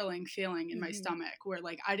unsettling feeling in my stomach where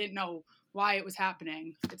like, I didn't know why it was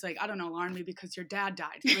happening. It's like, I don't know, Lauren, maybe because your dad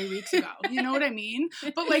died 3 weeks ago. You know what I mean?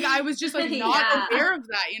 But like, I was just like not aware of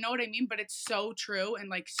that. You know what I mean? But it's so true and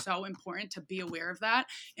like so important to be aware of that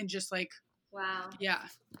and just like, wow. Yeah.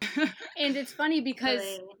 And it's funny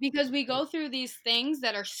because we go through these things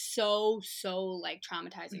that are so like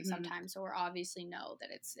traumatizing sometimes, so we obviously know that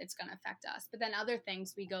it's going to affect us. But then other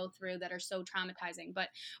things we go through that are so traumatizing, but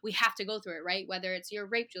we have to go through it, right? Whether it's your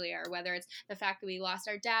rape, Julia, or whether it's the fact that we lost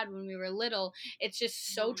our dad when we were little, it's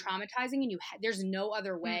just so traumatizing, and there's no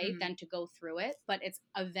other way than to go through it. But it's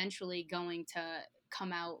eventually going to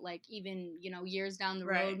come out, like, even, you know, years down the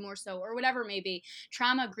road more so, or whatever, maybe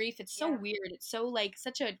trauma, grief, it's so weird, it's so like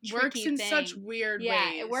such a tricky works in thing. Such weird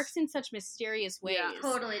ways. It works in such mysterious ways.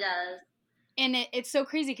 Totally does. And it's so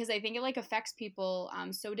crazy because I think it like affects people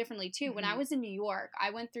so differently too. When I was in New York,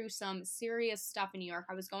 I went through some serious stuff in New York.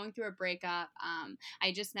 I was going through a breakup.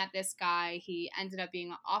 I just met this guy. He ended up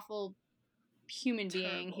being an awful human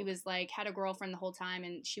being. He was like, had a girlfriend the whole time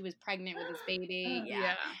and she was pregnant with his baby.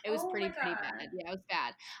 It was pretty bad. It was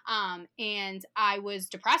bad. And I was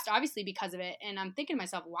depressed obviously because of it, and I'm thinking to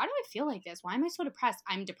myself, why do I feel like this? Why am I so depressed?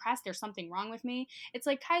 I'm depressed, there's something wrong with me. It's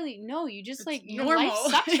like, Kylie, no, you just, it's like, your life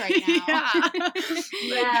sucks right now.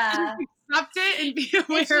 Accept it and be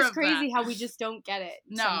aware. It's just of crazy that. how we just don't get it.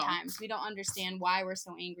 Sometimes we don't understand why we're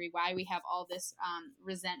so angry, why we have all this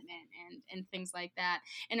resentment and things like that.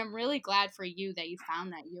 And I'm really glad for you that you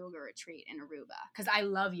found that yoga retreat in Aruba, because I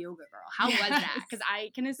love yoga, girl. How was that? Because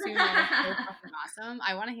I can assume that was so fucking awesome.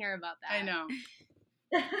 I want to hear about that. I know.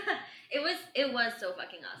 It was so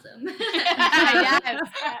fucking awesome.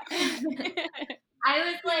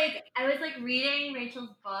 I was like reading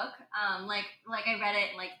Rachel's book. Like I read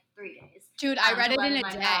it in like 3 days. Dude, I read it in a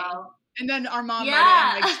day. And then our mom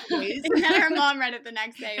read it in like 2 days. And then our mom read it the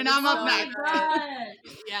next day. And I'm up next. Oh my God.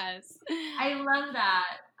 Yes. I love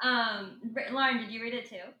that. Lauren, did you read it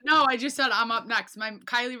too? No, I just said I'm up next.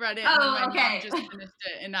 Kylie read it, and then my mom just finished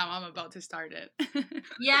it, and now I'm about to start it.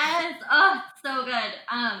 Yes. Oh, so good.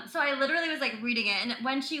 So I literally was like reading it, and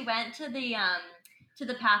when she went to the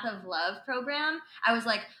Path of Love program, I was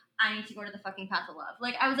like, I need to go to the fucking Path of Love.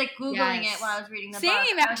 Like, I was like Googling it while I was reading the book.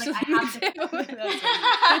 Same, actually. I was like,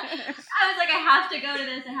 I have to go to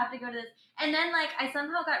this. I have to go to this. And then, like, I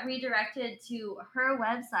somehow got redirected to her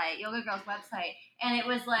website, Yoga Girl's website, and it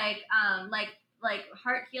was like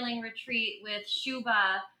heart healing retreat with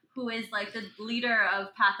Shubha, who is like the leader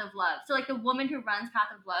of Path of Love. So like the woman who runs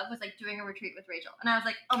Path of Love was like doing a retreat with Rachel, and I was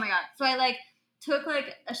like, oh my God. So I like took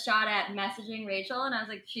like a shot at messaging Rachel, and I was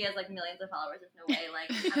like, she has like millions of followers. There's no way like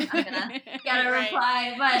I'm gonna get a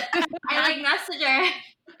reply. But I like messaged her,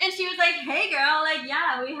 And she was like, hey girl, like,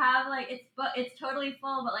 yeah, we have like, it's totally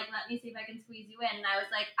full, but like, let me see if I can squeeze you in. And I was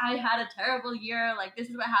like, I had a terrible year, like, this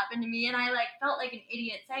is what happened to me. And I like felt like an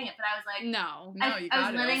idiot saying it, but I was like, no, you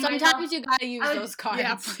got it. Sometimes you gotta use those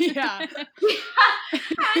cards. Yeah.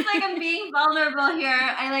 I was like, I'm being vulnerable here.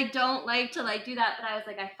 I like don't like to like do that, but I was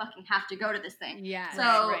like, I fucking have to go to this thing. Yeah.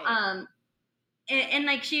 So and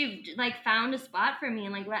like she like found a spot for me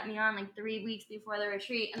and like let me on like 3 weeks before the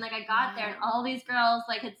retreat, and like I got there and all these girls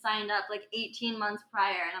like had signed up like 18 months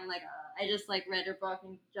prior, and I'm like I just like read her book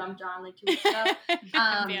and jumped on like 2 weeks ago.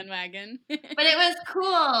 Bandwagon. But it was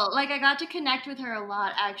cool. Like I got to connect with her a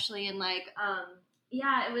lot actually, and like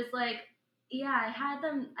yeah, it was like I had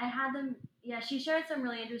them yeah, she shared some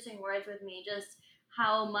really interesting words with me, just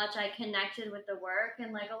how much I connected with the work,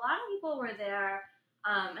 and like a lot of people were there.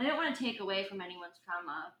 I didn't want to take away from anyone's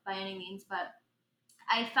trauma by any means, but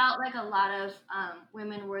I felt like a lot of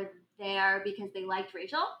women were there because they liked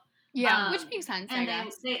Rachel. Yeah, which makes sense, I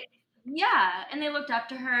guess. Yeah, and they looked up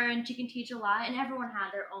to her, and she can teach a lot, and everyone had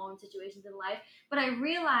their own situations in life. But I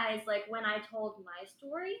realized, like, when I told my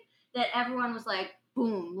story, that everyone was like,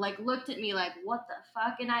 boom, like, looked at me like, what the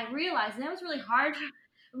fuck? And I realized, and it was really hard.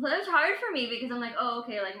 It was hard for me because I'm like, oh,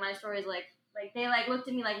 okay, like, my story is like they like looked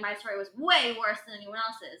at me like my story was way worse than anyone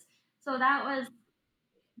else's. So that was,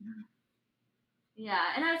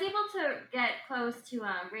 yeah. And I was able to get close to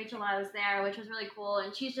Rachel while I was there, which was really cool.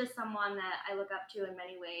 And she's just someone that I look up to in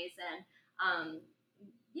many ways. And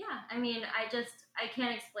yeah, I mean, I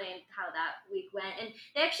can't explain how that week went. And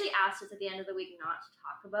they actually asked us at the end of the week not to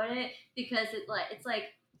talk about it because it's like,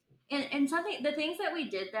 and something, the things that we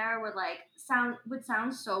did there were like would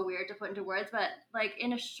sound so weird to put into words, but like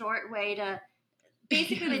in a short way to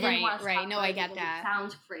basically they didn't want us to talk about I get that. It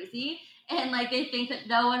sounds crazy, and like they think that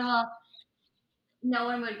no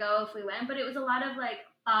one would go if we went, but it was a lot of like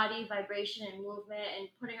body vibration and movement and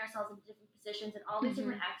putting ourselves in different positions and all these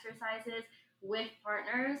different exercises with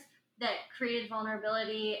partners that created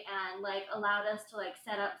vulnerability and like allowed us to like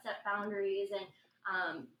set boundaries, and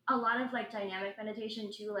a lot of like dynamic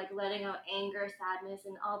meditation too, like letting out anger, sadness,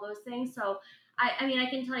 and all those things. So I mean, I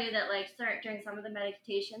can tell you that like during some of the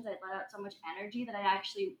meditations, I let out so much energy that I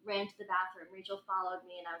actually ran to the bathroom. Rachel followed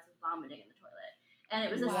me, and I was vomiting in the toilet, and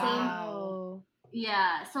it was the same.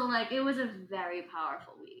 Yeah, so like it was a very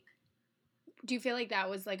powerful week. Do you feel like that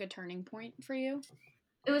was like a turning point for you?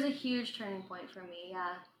 It was a huge turning point for me.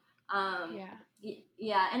 Yeah.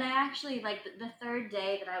 Yeah, and I actually, like, the third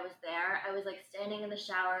day that I was there, I was, like, standing in the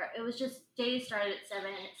shower. It was just, days started at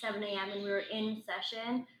 7 a.m., and we were in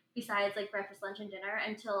session, besides, like, breakfast, lunch, and dinner,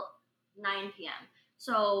 until 9 p.m.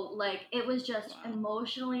 So, like, it was just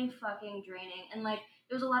emotionally fucking draining. And, like,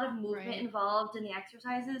 there was a lot of movement involved in the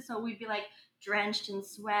exercises, so we'd be, like, drenched in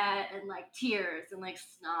sweat and, like, tears and, like,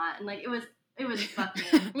 snot. And, like, it was fucking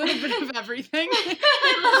a little bit of everything. A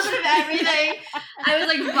little bit of everything. I was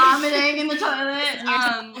like vomiting in the toilet.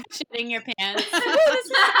 Shitting your pants.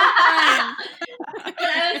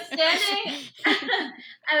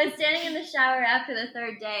 I was standing in the shower after the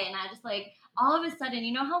third day, and I just like all of a sudden,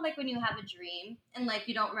 you know how like when you have a dream and like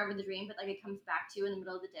you don't remember the dream, but like it comes back to you in the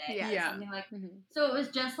middle of the day, something like. So it was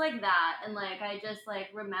just like that, and like I just like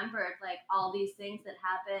remembered like all these things that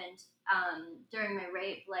happened during my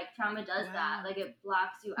rape. Like trauma does that, like it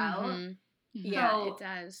blocks you out. Yeah, it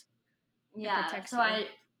does. Yeah,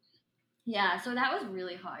 so that was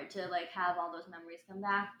really hard to like have all those memories come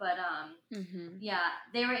back, but yeah,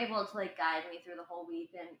 they were able to like guide me through the whole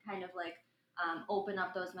week and kind of like open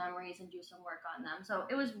up those memories and do some work on them. So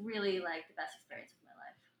it was really like the best experience of my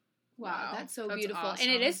life. Wow, that's so beautiful. Awesome.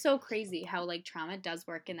 And it is so crazy how like trauma does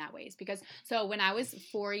work in that ways, because so when I was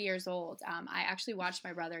 4 years old, I actually watched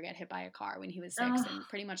my brother get hit by a car when he was 6 and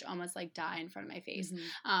pretty much almost like die in front of my face.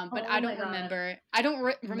 But I don't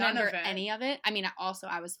remember any of it. I mean, also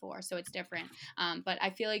I was 4, so it's different. But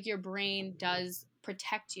I feel like your brain does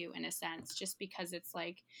protect you in a sense, just because it's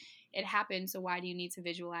like it happened, so why do you need to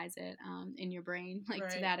visualize it in your brain, like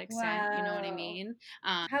to that extent? You know what I mean?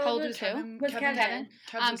 How old was Kevin?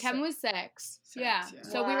 Kevin was 6. Yeah.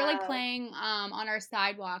 So we were like playing on our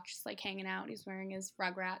sidewalk, just like hanging out. He's wearing his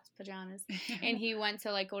Rugrats pajamas, and he went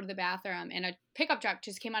to like go to the bathroom, and a pickup truck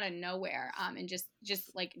just came out of nowhere and just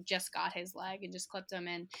got his leg and just clipped him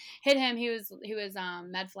and hit him. He was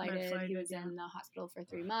med flighted. He was in the hospital for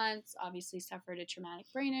 3 months. Obviously suffered a traumatic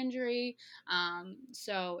brain injury.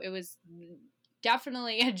 So it was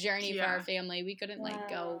definitely a journey for our family. We couldn't like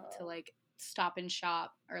go to like Stop and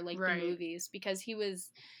Shop or like the movies, because he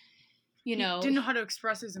was you know, he didn't know how to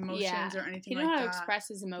express his emotions or anything like that. He didn't know how to express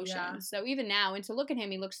his emotions. So even now, and to look at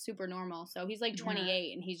him, he looks super normal. So he's like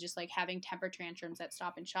 28 and he's just like having temper tantrums at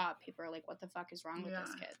Stop and Shop. People are like, what the fuck is wrong with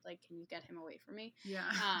this kid? Like, can you get him away from me? Yeah.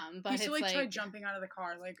 But he used to like try jumping out of the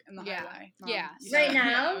car, like in the highway. Yeah. Right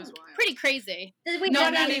now? Pretty crazy.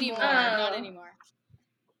 Not anymore. Not anymore.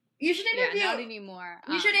 You should interview. Not anymore.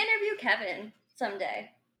 You should interview Kevin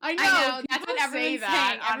someday. I know. That's what everyone's saying.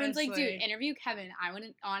 Everyone's honestly. like, dude, interview Kevin. I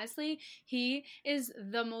wouldn't. Honestly, he is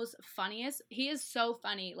the most funniest. He is so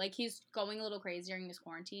funny. Like, he's going a little crazy during this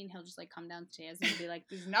quarantine. He'll just like come downstairs and be like,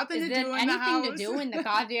 "There's nothing is to there do in the house. anything to do in the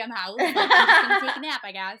goddamn house? Like, I'm just gonna take a nap,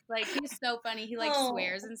 I guess." Like, he's so funny. He like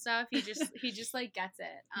swears and stuff. He just like gets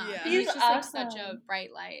it. He's just awesome. like such a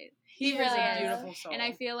bright light. He really is a beautiful soul. And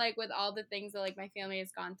I feel like with all the things that like my family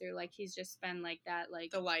has gone through, like he's just been like that, like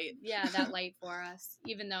the light. Yeah, that light for us.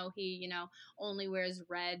 Even though he, you know, only wears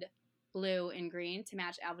red, blue, and green to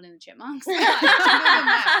match Alvin and the Chipmunks.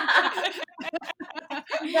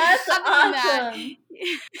 That's awesome.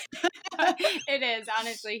 It is,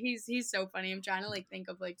 honestly. He's so funny. I'm trying to like think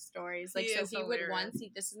of like stories. Like, so he would once,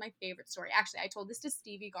 this is my favorite story. Actually, I told this to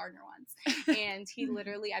Stevie Gardner once, and he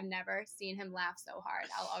literally, I've never seen him laugh so hard.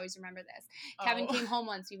 I'll always remember this. Kevin came home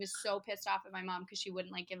once. He was so pissed off at my mom because she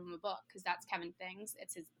wouldn't like give him a book, because that's Kevin things.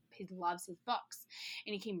 It's he loves his books.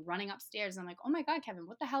 And he came running upstairs. And I'm like, oh my God, Kevin,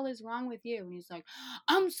 what the hell is wrong with you? And he's like,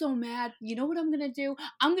 I'm so mad. You know what I'm going to do?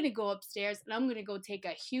 I'm going to go upstairs and I'm going to go take a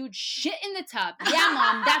huge shit in the tub. Yeah,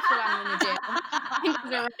 Mom, that's what I'm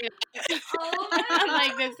going to do. I'm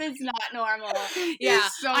like, this is not normal. Yeah.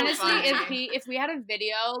 So honestly, funny. If we had a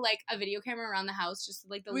video camera around the house, just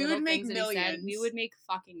like the little things that he said, we would make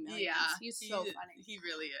fucking millions. Yeah. He's so funny. He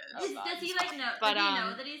really is. Does he like know? Does he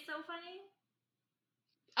know that he's so funny?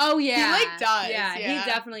 Oh yeah, he like does. Yeah, he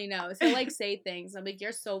definitely knows. He'll like say things. I'm like,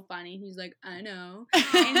 "You're so funny." He's like, "I know,"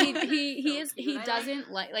 and he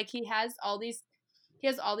doesn't like he has all these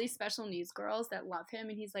special needs girls that love him,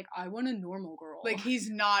 and he's like, "I want a normal girl." Like, he's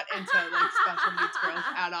not into like special needs girls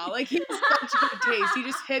at all. Like, he has such good taste. He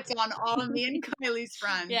just hits on all of me and Kylie's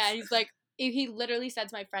friends. Yeah, he's like. He literally said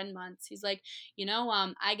to my friend once, he's like, you know,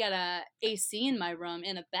 I got a AC in my room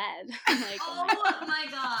in a bed. Like, oh my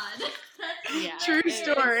God. That's true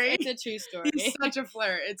story. It's a true story. He's such a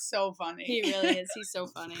flirt. It's so funny. He really is. He's so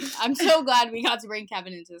funny. I'm so glad we got to bring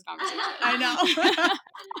Kevin into this conversation. I know.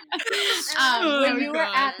 When you were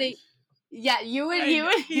at the... Yeah, you would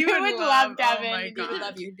love Kevin. Oh He would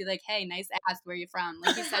love you. He'd be like, hey, nice ass, where you from?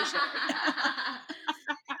 Like, he says shit like that.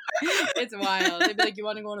 It's wild. They'd be like, you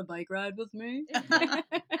want to go on a bike ride with me? I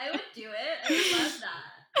would do it. I would love that.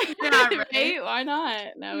 Yeah, right? Why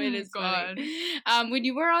not? No, it is funny. When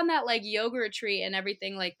you were on that like yoga retreat and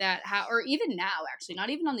everything like that, or even now, actually,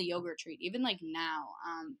 not even on the yoga retreat, even like now,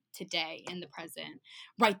 today in the present,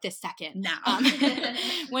 right this second, now,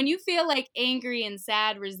 when you feel like angry and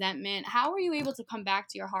sad, resentment, how are you able to come back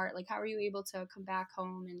to your heart? Like, how are you able to come back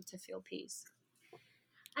home and to feel peace?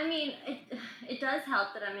 I mean, it does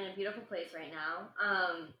help that I'm in a beautiful place right now.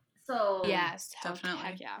 So yes, definitely.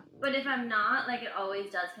 Heck yeah. But if I'm not, like, it always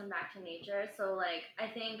does come back to nature. So like, I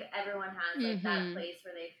think everyone has like that place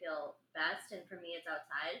where they feel best, and for me, it's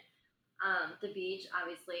outside, the beach,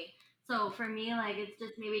 obviously. So for me, like, it's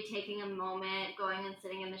just maybe taking a moment, going and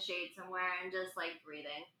sitting in the shade somewhere, and just like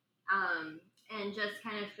breathing, and just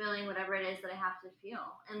kind of feeling whatever it is that I have to feel,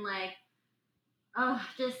 and like,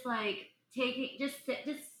 just like. Being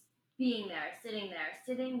there,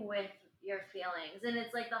 sitting with your feelings, and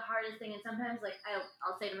it's like the hardest thing. And sometimes, like,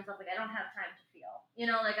 I'll say to myself, like, I don't have time to feel, you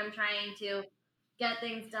know, like I'm trying to get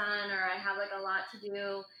things done, or I have like a lot to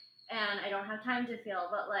do, and I don't have time to feel.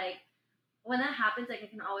 But like when that happens, like I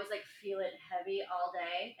can always like feel it heavy all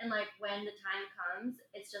day, and like when the time comes,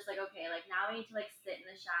 it's just like, okay, like now I need to like sit in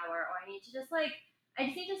the shower, or I need to just like. I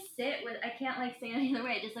just need to sit with, I can't like say it any other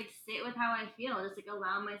way, just like sit with how I feel, just like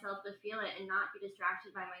allow myself to feel it and not be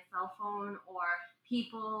distracted by my cell phone or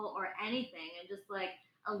people or anything, and just like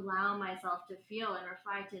allow myself to feel and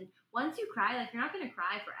reflect. And once you cry, like you're not going to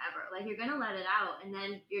cry forever, like you're going to let it out and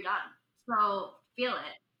then you're done. So feel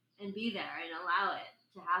it and be there and allow it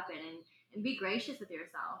to happen, and be gracious with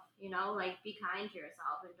yourself, you know, like be kind to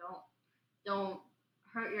yourself, and don't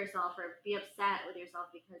hurt yourself or be upset with yourself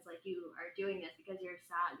because like you are doing this because you're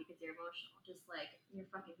sad, because you're emotional. Just like, you're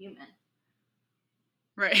fucking human.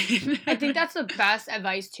 Right. I think that's the best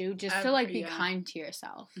advice too, just to like be kind to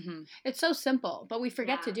yourself. Mm-hmm. It's so simple, but we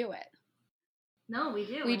forget to do it. No, we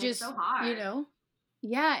do. We just, it's so hard. You know,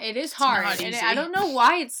 Yeah, it is hard. And I don't know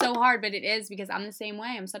why it's so hard, but it is because I'm the same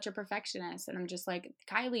way. I'm such a perfectionist. And I'm just like,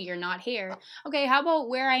 Kylie, you're not here. Okay, how about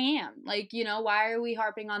where I am? Like, you know, why are we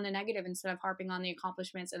harping on the negative instead of harping on the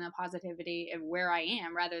accomplishments and the positivity of where I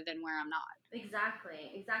am rather than where I'm not?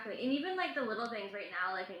 Exactly. And even like the little things right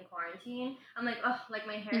now, like in quarantine, I'm like, oh, like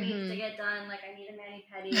my hair needs to get done. Like I need a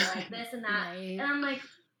mani-pedi, like this and that. Right. And I'm like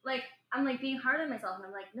being hard on myself. And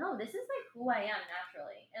I'm like, no, this is like who I am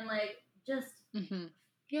naturally. And like, just be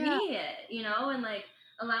it, you know, and like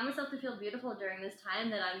allow myself to feel beautiful during this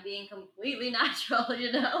time that I'm being completely natural,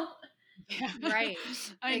 you know? Yeah, right.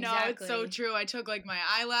 I know, it's so true. I took like my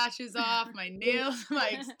eyelashes off, my nails, my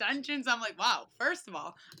extensions. I'm like, wow, first of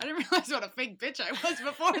all, I didn't realize what a fake bitch I was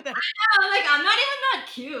before that. I'm like, I'm not even that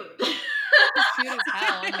cute. She's cute as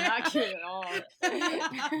hell. I'm not cute at all.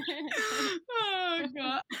 Oh,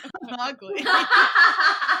 God. I'm ugly.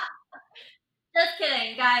 Just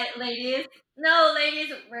kidding, ladies. No, ladies,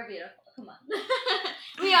 we're beautiful. Come on.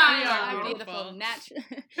 We are beautiful. Natural.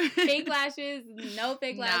 Fake lashes, no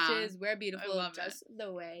fake lashes. We're beautiful just the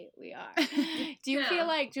way we are. Do you feel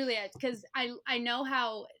like, Juliet, because I know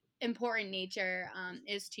how important nature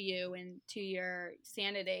is to you and to your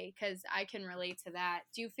sanity, because I can relate to that.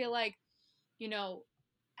 Do you feel like, you know,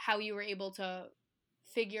 how you were able to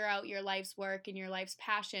figure out your life's work and your life's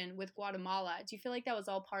passion with Guatemala? Do you feel like that was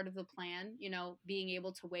all part of the plan, you know, being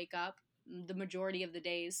able to wake up the majority of the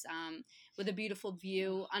days with a beautiful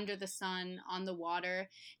view under the sun on the water?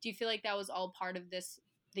 Do you feel like that was all part of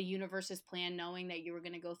the universe's plan, knowing that you were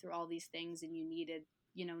going to go through all these things and you needed,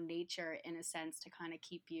 you know, nature in a sense to kind of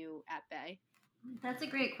keep you at bay? That's a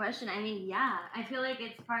great question. I mean, yeah, I feel like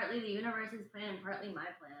it's partly the universe's plan and partly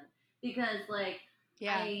my plan, because like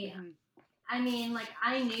I mean, like,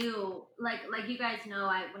 I knew, like you guys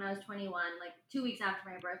know, when I was 21, like 2 weeks after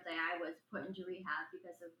my birthday, I was put into rehab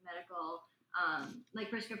because of medical, like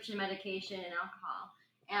prescription medication and alcohol.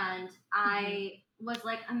 And I was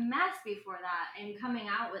like a mess before that. And coming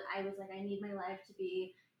out I was like, I need my life to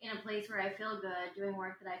be in a place where I feel good, doing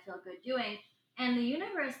work that I feel good doing. And the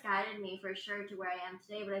universe guided me for sure to where I am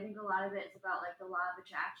today, but I think a lot of it is about like the law of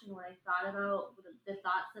attraction, what I thought about, the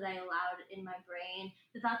thoughts that I allowed in my brain,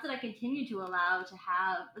 the thoughts that I continue to allow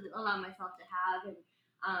myself to have, and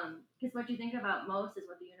because what you think about most is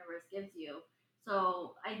what the universe gives you.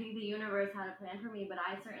 So I think the universe had a plan for me, but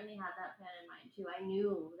I certainly had that plan in mind too. I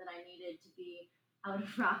knew that I needed to be out of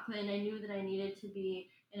Rockland. I knew that I needed to be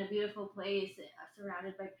in a beautiful place,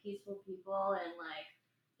 surrounded by peaceful people, and like,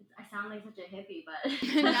 I sound like such a hippie, but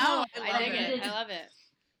no, I dig it. I love it.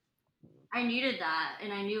 I needed that,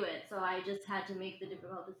 and I knew it, so I just had to make the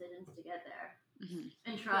difficult decisions to get there,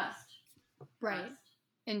 and trust. Right.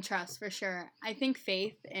 And trust, for sure. I think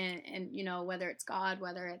faith, and you know, whether it's God,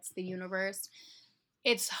 whether it's the universe,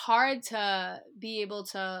 it's hard to be able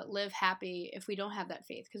to live happy if we don't have that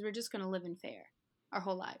faith, because we're just going to live in fear our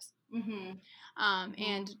whole lives.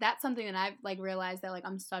 And that's something that I've like realized, that like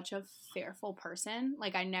I'm such a fearful person.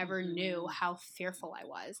 Like I never knew how fearful I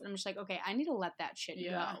was, and I'm just like, okay, I need to let that shit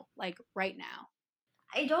go, like right now.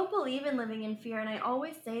 I don't believe in living in fear, and I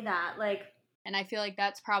always say that, like, and I feel like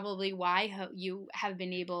that's probably why you have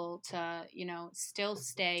been able to, you know, still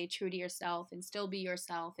stay true to yourself and still be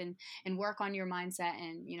yourself, and work on your mindset,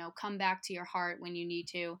 and, you know, come back to your heart when you need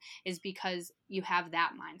to, is because you have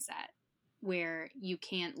that mindset where you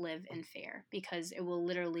can't live in fear, because it will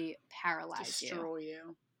literally paralyze destroy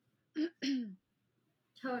you.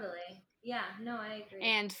 Totally. Yeah, no, I agree.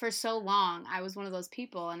 And for so long, I was one of those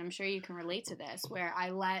people, and I'm sure you can relate to this, where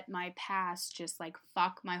I let my past just like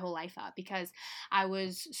fuck my whole life up, because I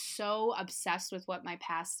was so obsessed with what my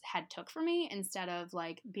past had took for me, instead of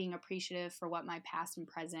like being appreciative for what my past and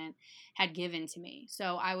present had given to me.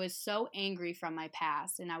 So I was so angry from my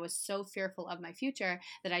past, and I was so fearful of my future,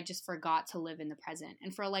 that I just forgot to live in the present.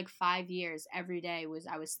 And for like 5 years, every day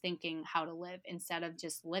I was thinking how to live instead of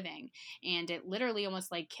just living. And it literally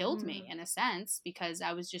almost like killed me in a sense, because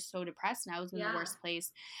I was just so depressed, and I was in the worst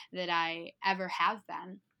place that I ever have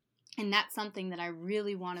been. And that's something that I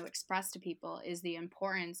really want to express to people, is the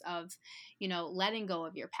importance of, you know, letting go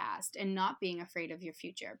of your past and not being afraid of your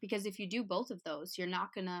future. Because if you do both of those, you're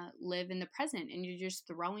not going to live in the present, and you're just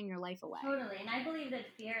throwing your life away. Totally. And I believe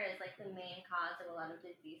that fear is like the main cause of a lot of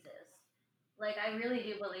diseases. Like, I really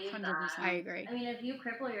do believe 100%. That. I agree. I mean, if you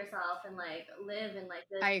cripple yourself and, like, live in, like,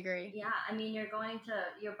 this... I agree. Yeah, I mean, you're going to...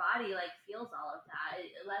 Your body, like, feels all of that.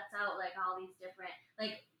 It lets out, like, all these different...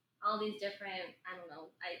 I don't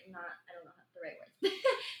know. I don't know the right words.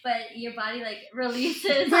 But your body, like,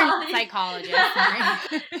 releases all these... Psychologist.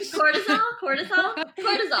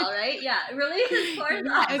 Cortisol, right? Yeah, it releases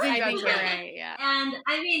cortisol. I think you're right, yeah. And,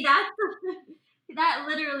 I mean, that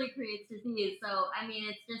literally creates disease. So I mean,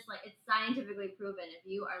 it's just like it's scientifically proven. If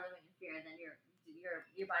you are living in fear, then your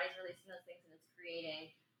body's releasing those things and it's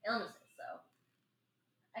creating illnesses. So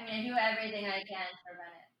I mean, I do everything I can to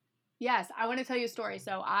prevent it. Yes, I want to tell you a story.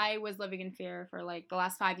 So I was living in fear for like the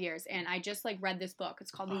last 5 years, and I just like read this book. It's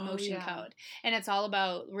called The Emotion Code, and it's all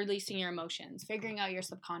about releasing your emotions, figuring out your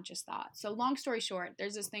subconscious thoughts. So long story short,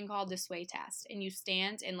 there's this thing called the sway test, and you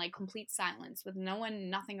stand in like complete silence with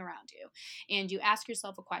nothing around you, and you ask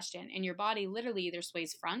yourself a question, and your body literally either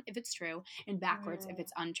sways front if it's true and backwards if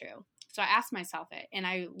it's untrue. So I asked myself it, and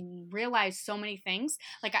I realized so many things.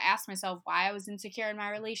 Like I asked myself why I was insecure in my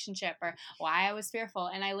relationship or why I was fearful,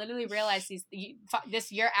 and I literally realized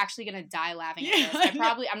you're actually gonna die laughing at this.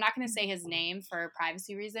 I'm not gonna say his name for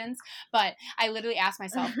privacy reasons, but I literally asked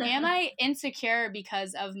myself, am I insecure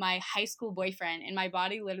because of my high school boyfriend? And my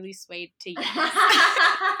body literally swayed to yes.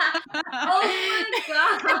 Oh my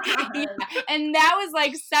god! Yeah. And that was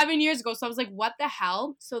like 7 years ago. So I was like, what the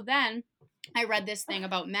hell? So then I read this thing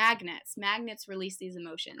about magnets. Magnets release these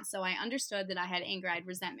emotions. So I understood that I had anger, I had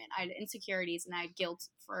resentment, I had insecurities, and I had guilt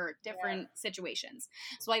for different situations.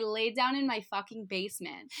 So I laid down in my fucking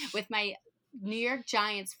basement with my New York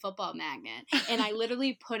Giants football magnet, and I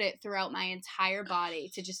literally put it throughout my entire body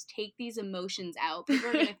to just take these emotions out. People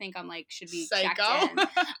are gonna think I'm like should be checked in.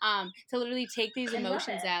 To literally take these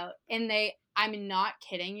emotions out, and I'm not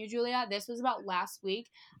kidding you, Julia. This was about last week.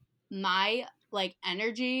 My like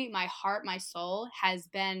energy, my heart, my soul has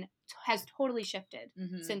totally shifted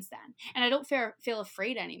since then, and I don't feel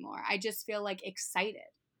afraid anymore. I just feel like excited.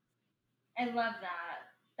 I love that.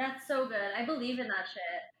 That's so good. I believe in that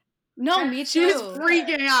shit. No, me too. She was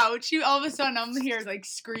freaking out. She all of a sudden I'm here like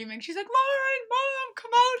screaming. She's like, Lauren, Mom,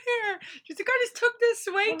 come out here. She's like, I just took this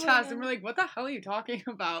sway test. And we're like, what the hell are you talking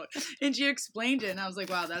about? And she explained it, and I was like,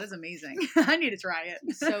 wow, that is amazing. I need to try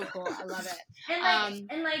it. So cool. I love it.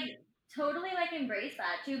 And totally like embrace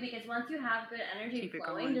that too, because once you have good energy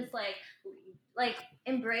flowing, just like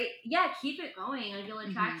embrace, keep it going. Like you'll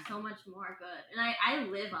attract so much more good. And I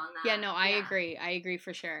live on that. Yeah, no, I agree. I agree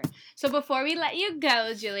for sure. So before we let you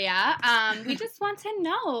go, Julia, we just want to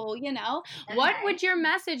know, what would your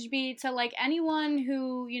message be to like anyone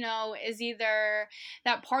who, is either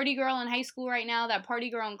that party girl in high school right now, that party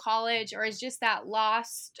girl in college, or is just that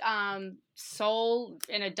lost soul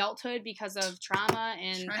in adulthood because of trauma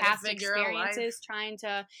and past experiences, trying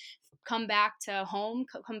to come back to home,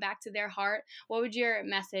 come back to their heart? What would your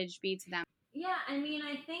message be to them? Yeah, I mean,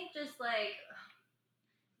 I think just like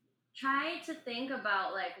try to think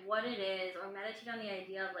about like what it is, or meditate on the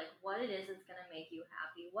idea of like what it is that's going to make you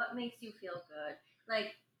happy, what makes you feel good.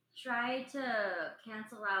 Like try to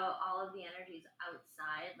cancel out all of the energies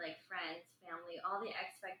outside, like friends, family, all the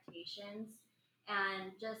expectations,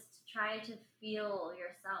 and just try to feel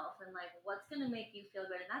yourself and like what's going to make you feel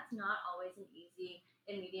good. And that's not always an easy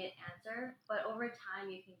immediate answer, but over time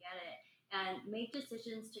you can get it, and make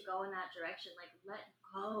decisions to go in that direction. Like let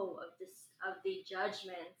go of the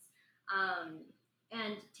judgments,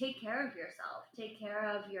 and take care of yourself, take care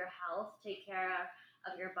of your health, take care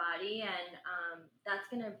of your body, and that's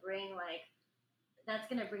gonna bring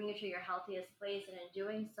you to your healthiest place. And in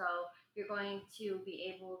doing so, you're going to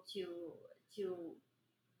be able to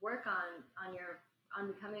work on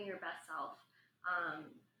becoming your best self.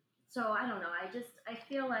 So I don't know. I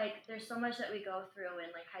feel like there's so much that we go through in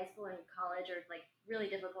like high school and college, or like really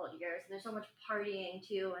difficult years. And there's so much partying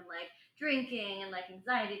too, and like drinking, and like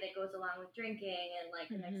anxiety that goes along with drinking, and like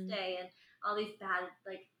the next day, and all these bad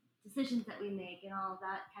like decisions that we make, and all of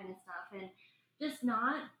that kind of stuff. And just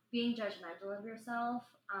not being judgmental of yourself,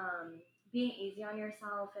 being easy on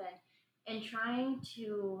yourself, and trying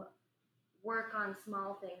to work on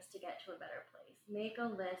small things to get to a better place. Make a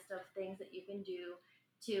list of things that you can do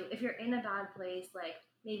to, if you're in a bad place, like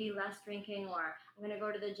maybe less drinking, or I'm going to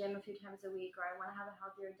go to the gym a few times a week, or I want to have a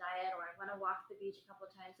healthier diet, or I want to walk the beach a couple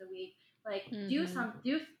of times a week. Like do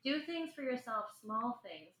things for yourself, small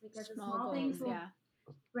things, because the small things will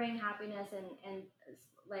bring happiness, and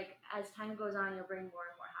like as time goes on, you'll bring more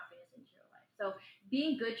and more happiness into your life. So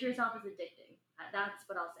being good to yourself is addicting. That's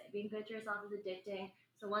what I'll say. Being good to yourself is addicting.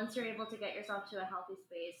 So once you're able to get yourself to a healthy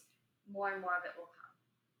space, more and more of it will come.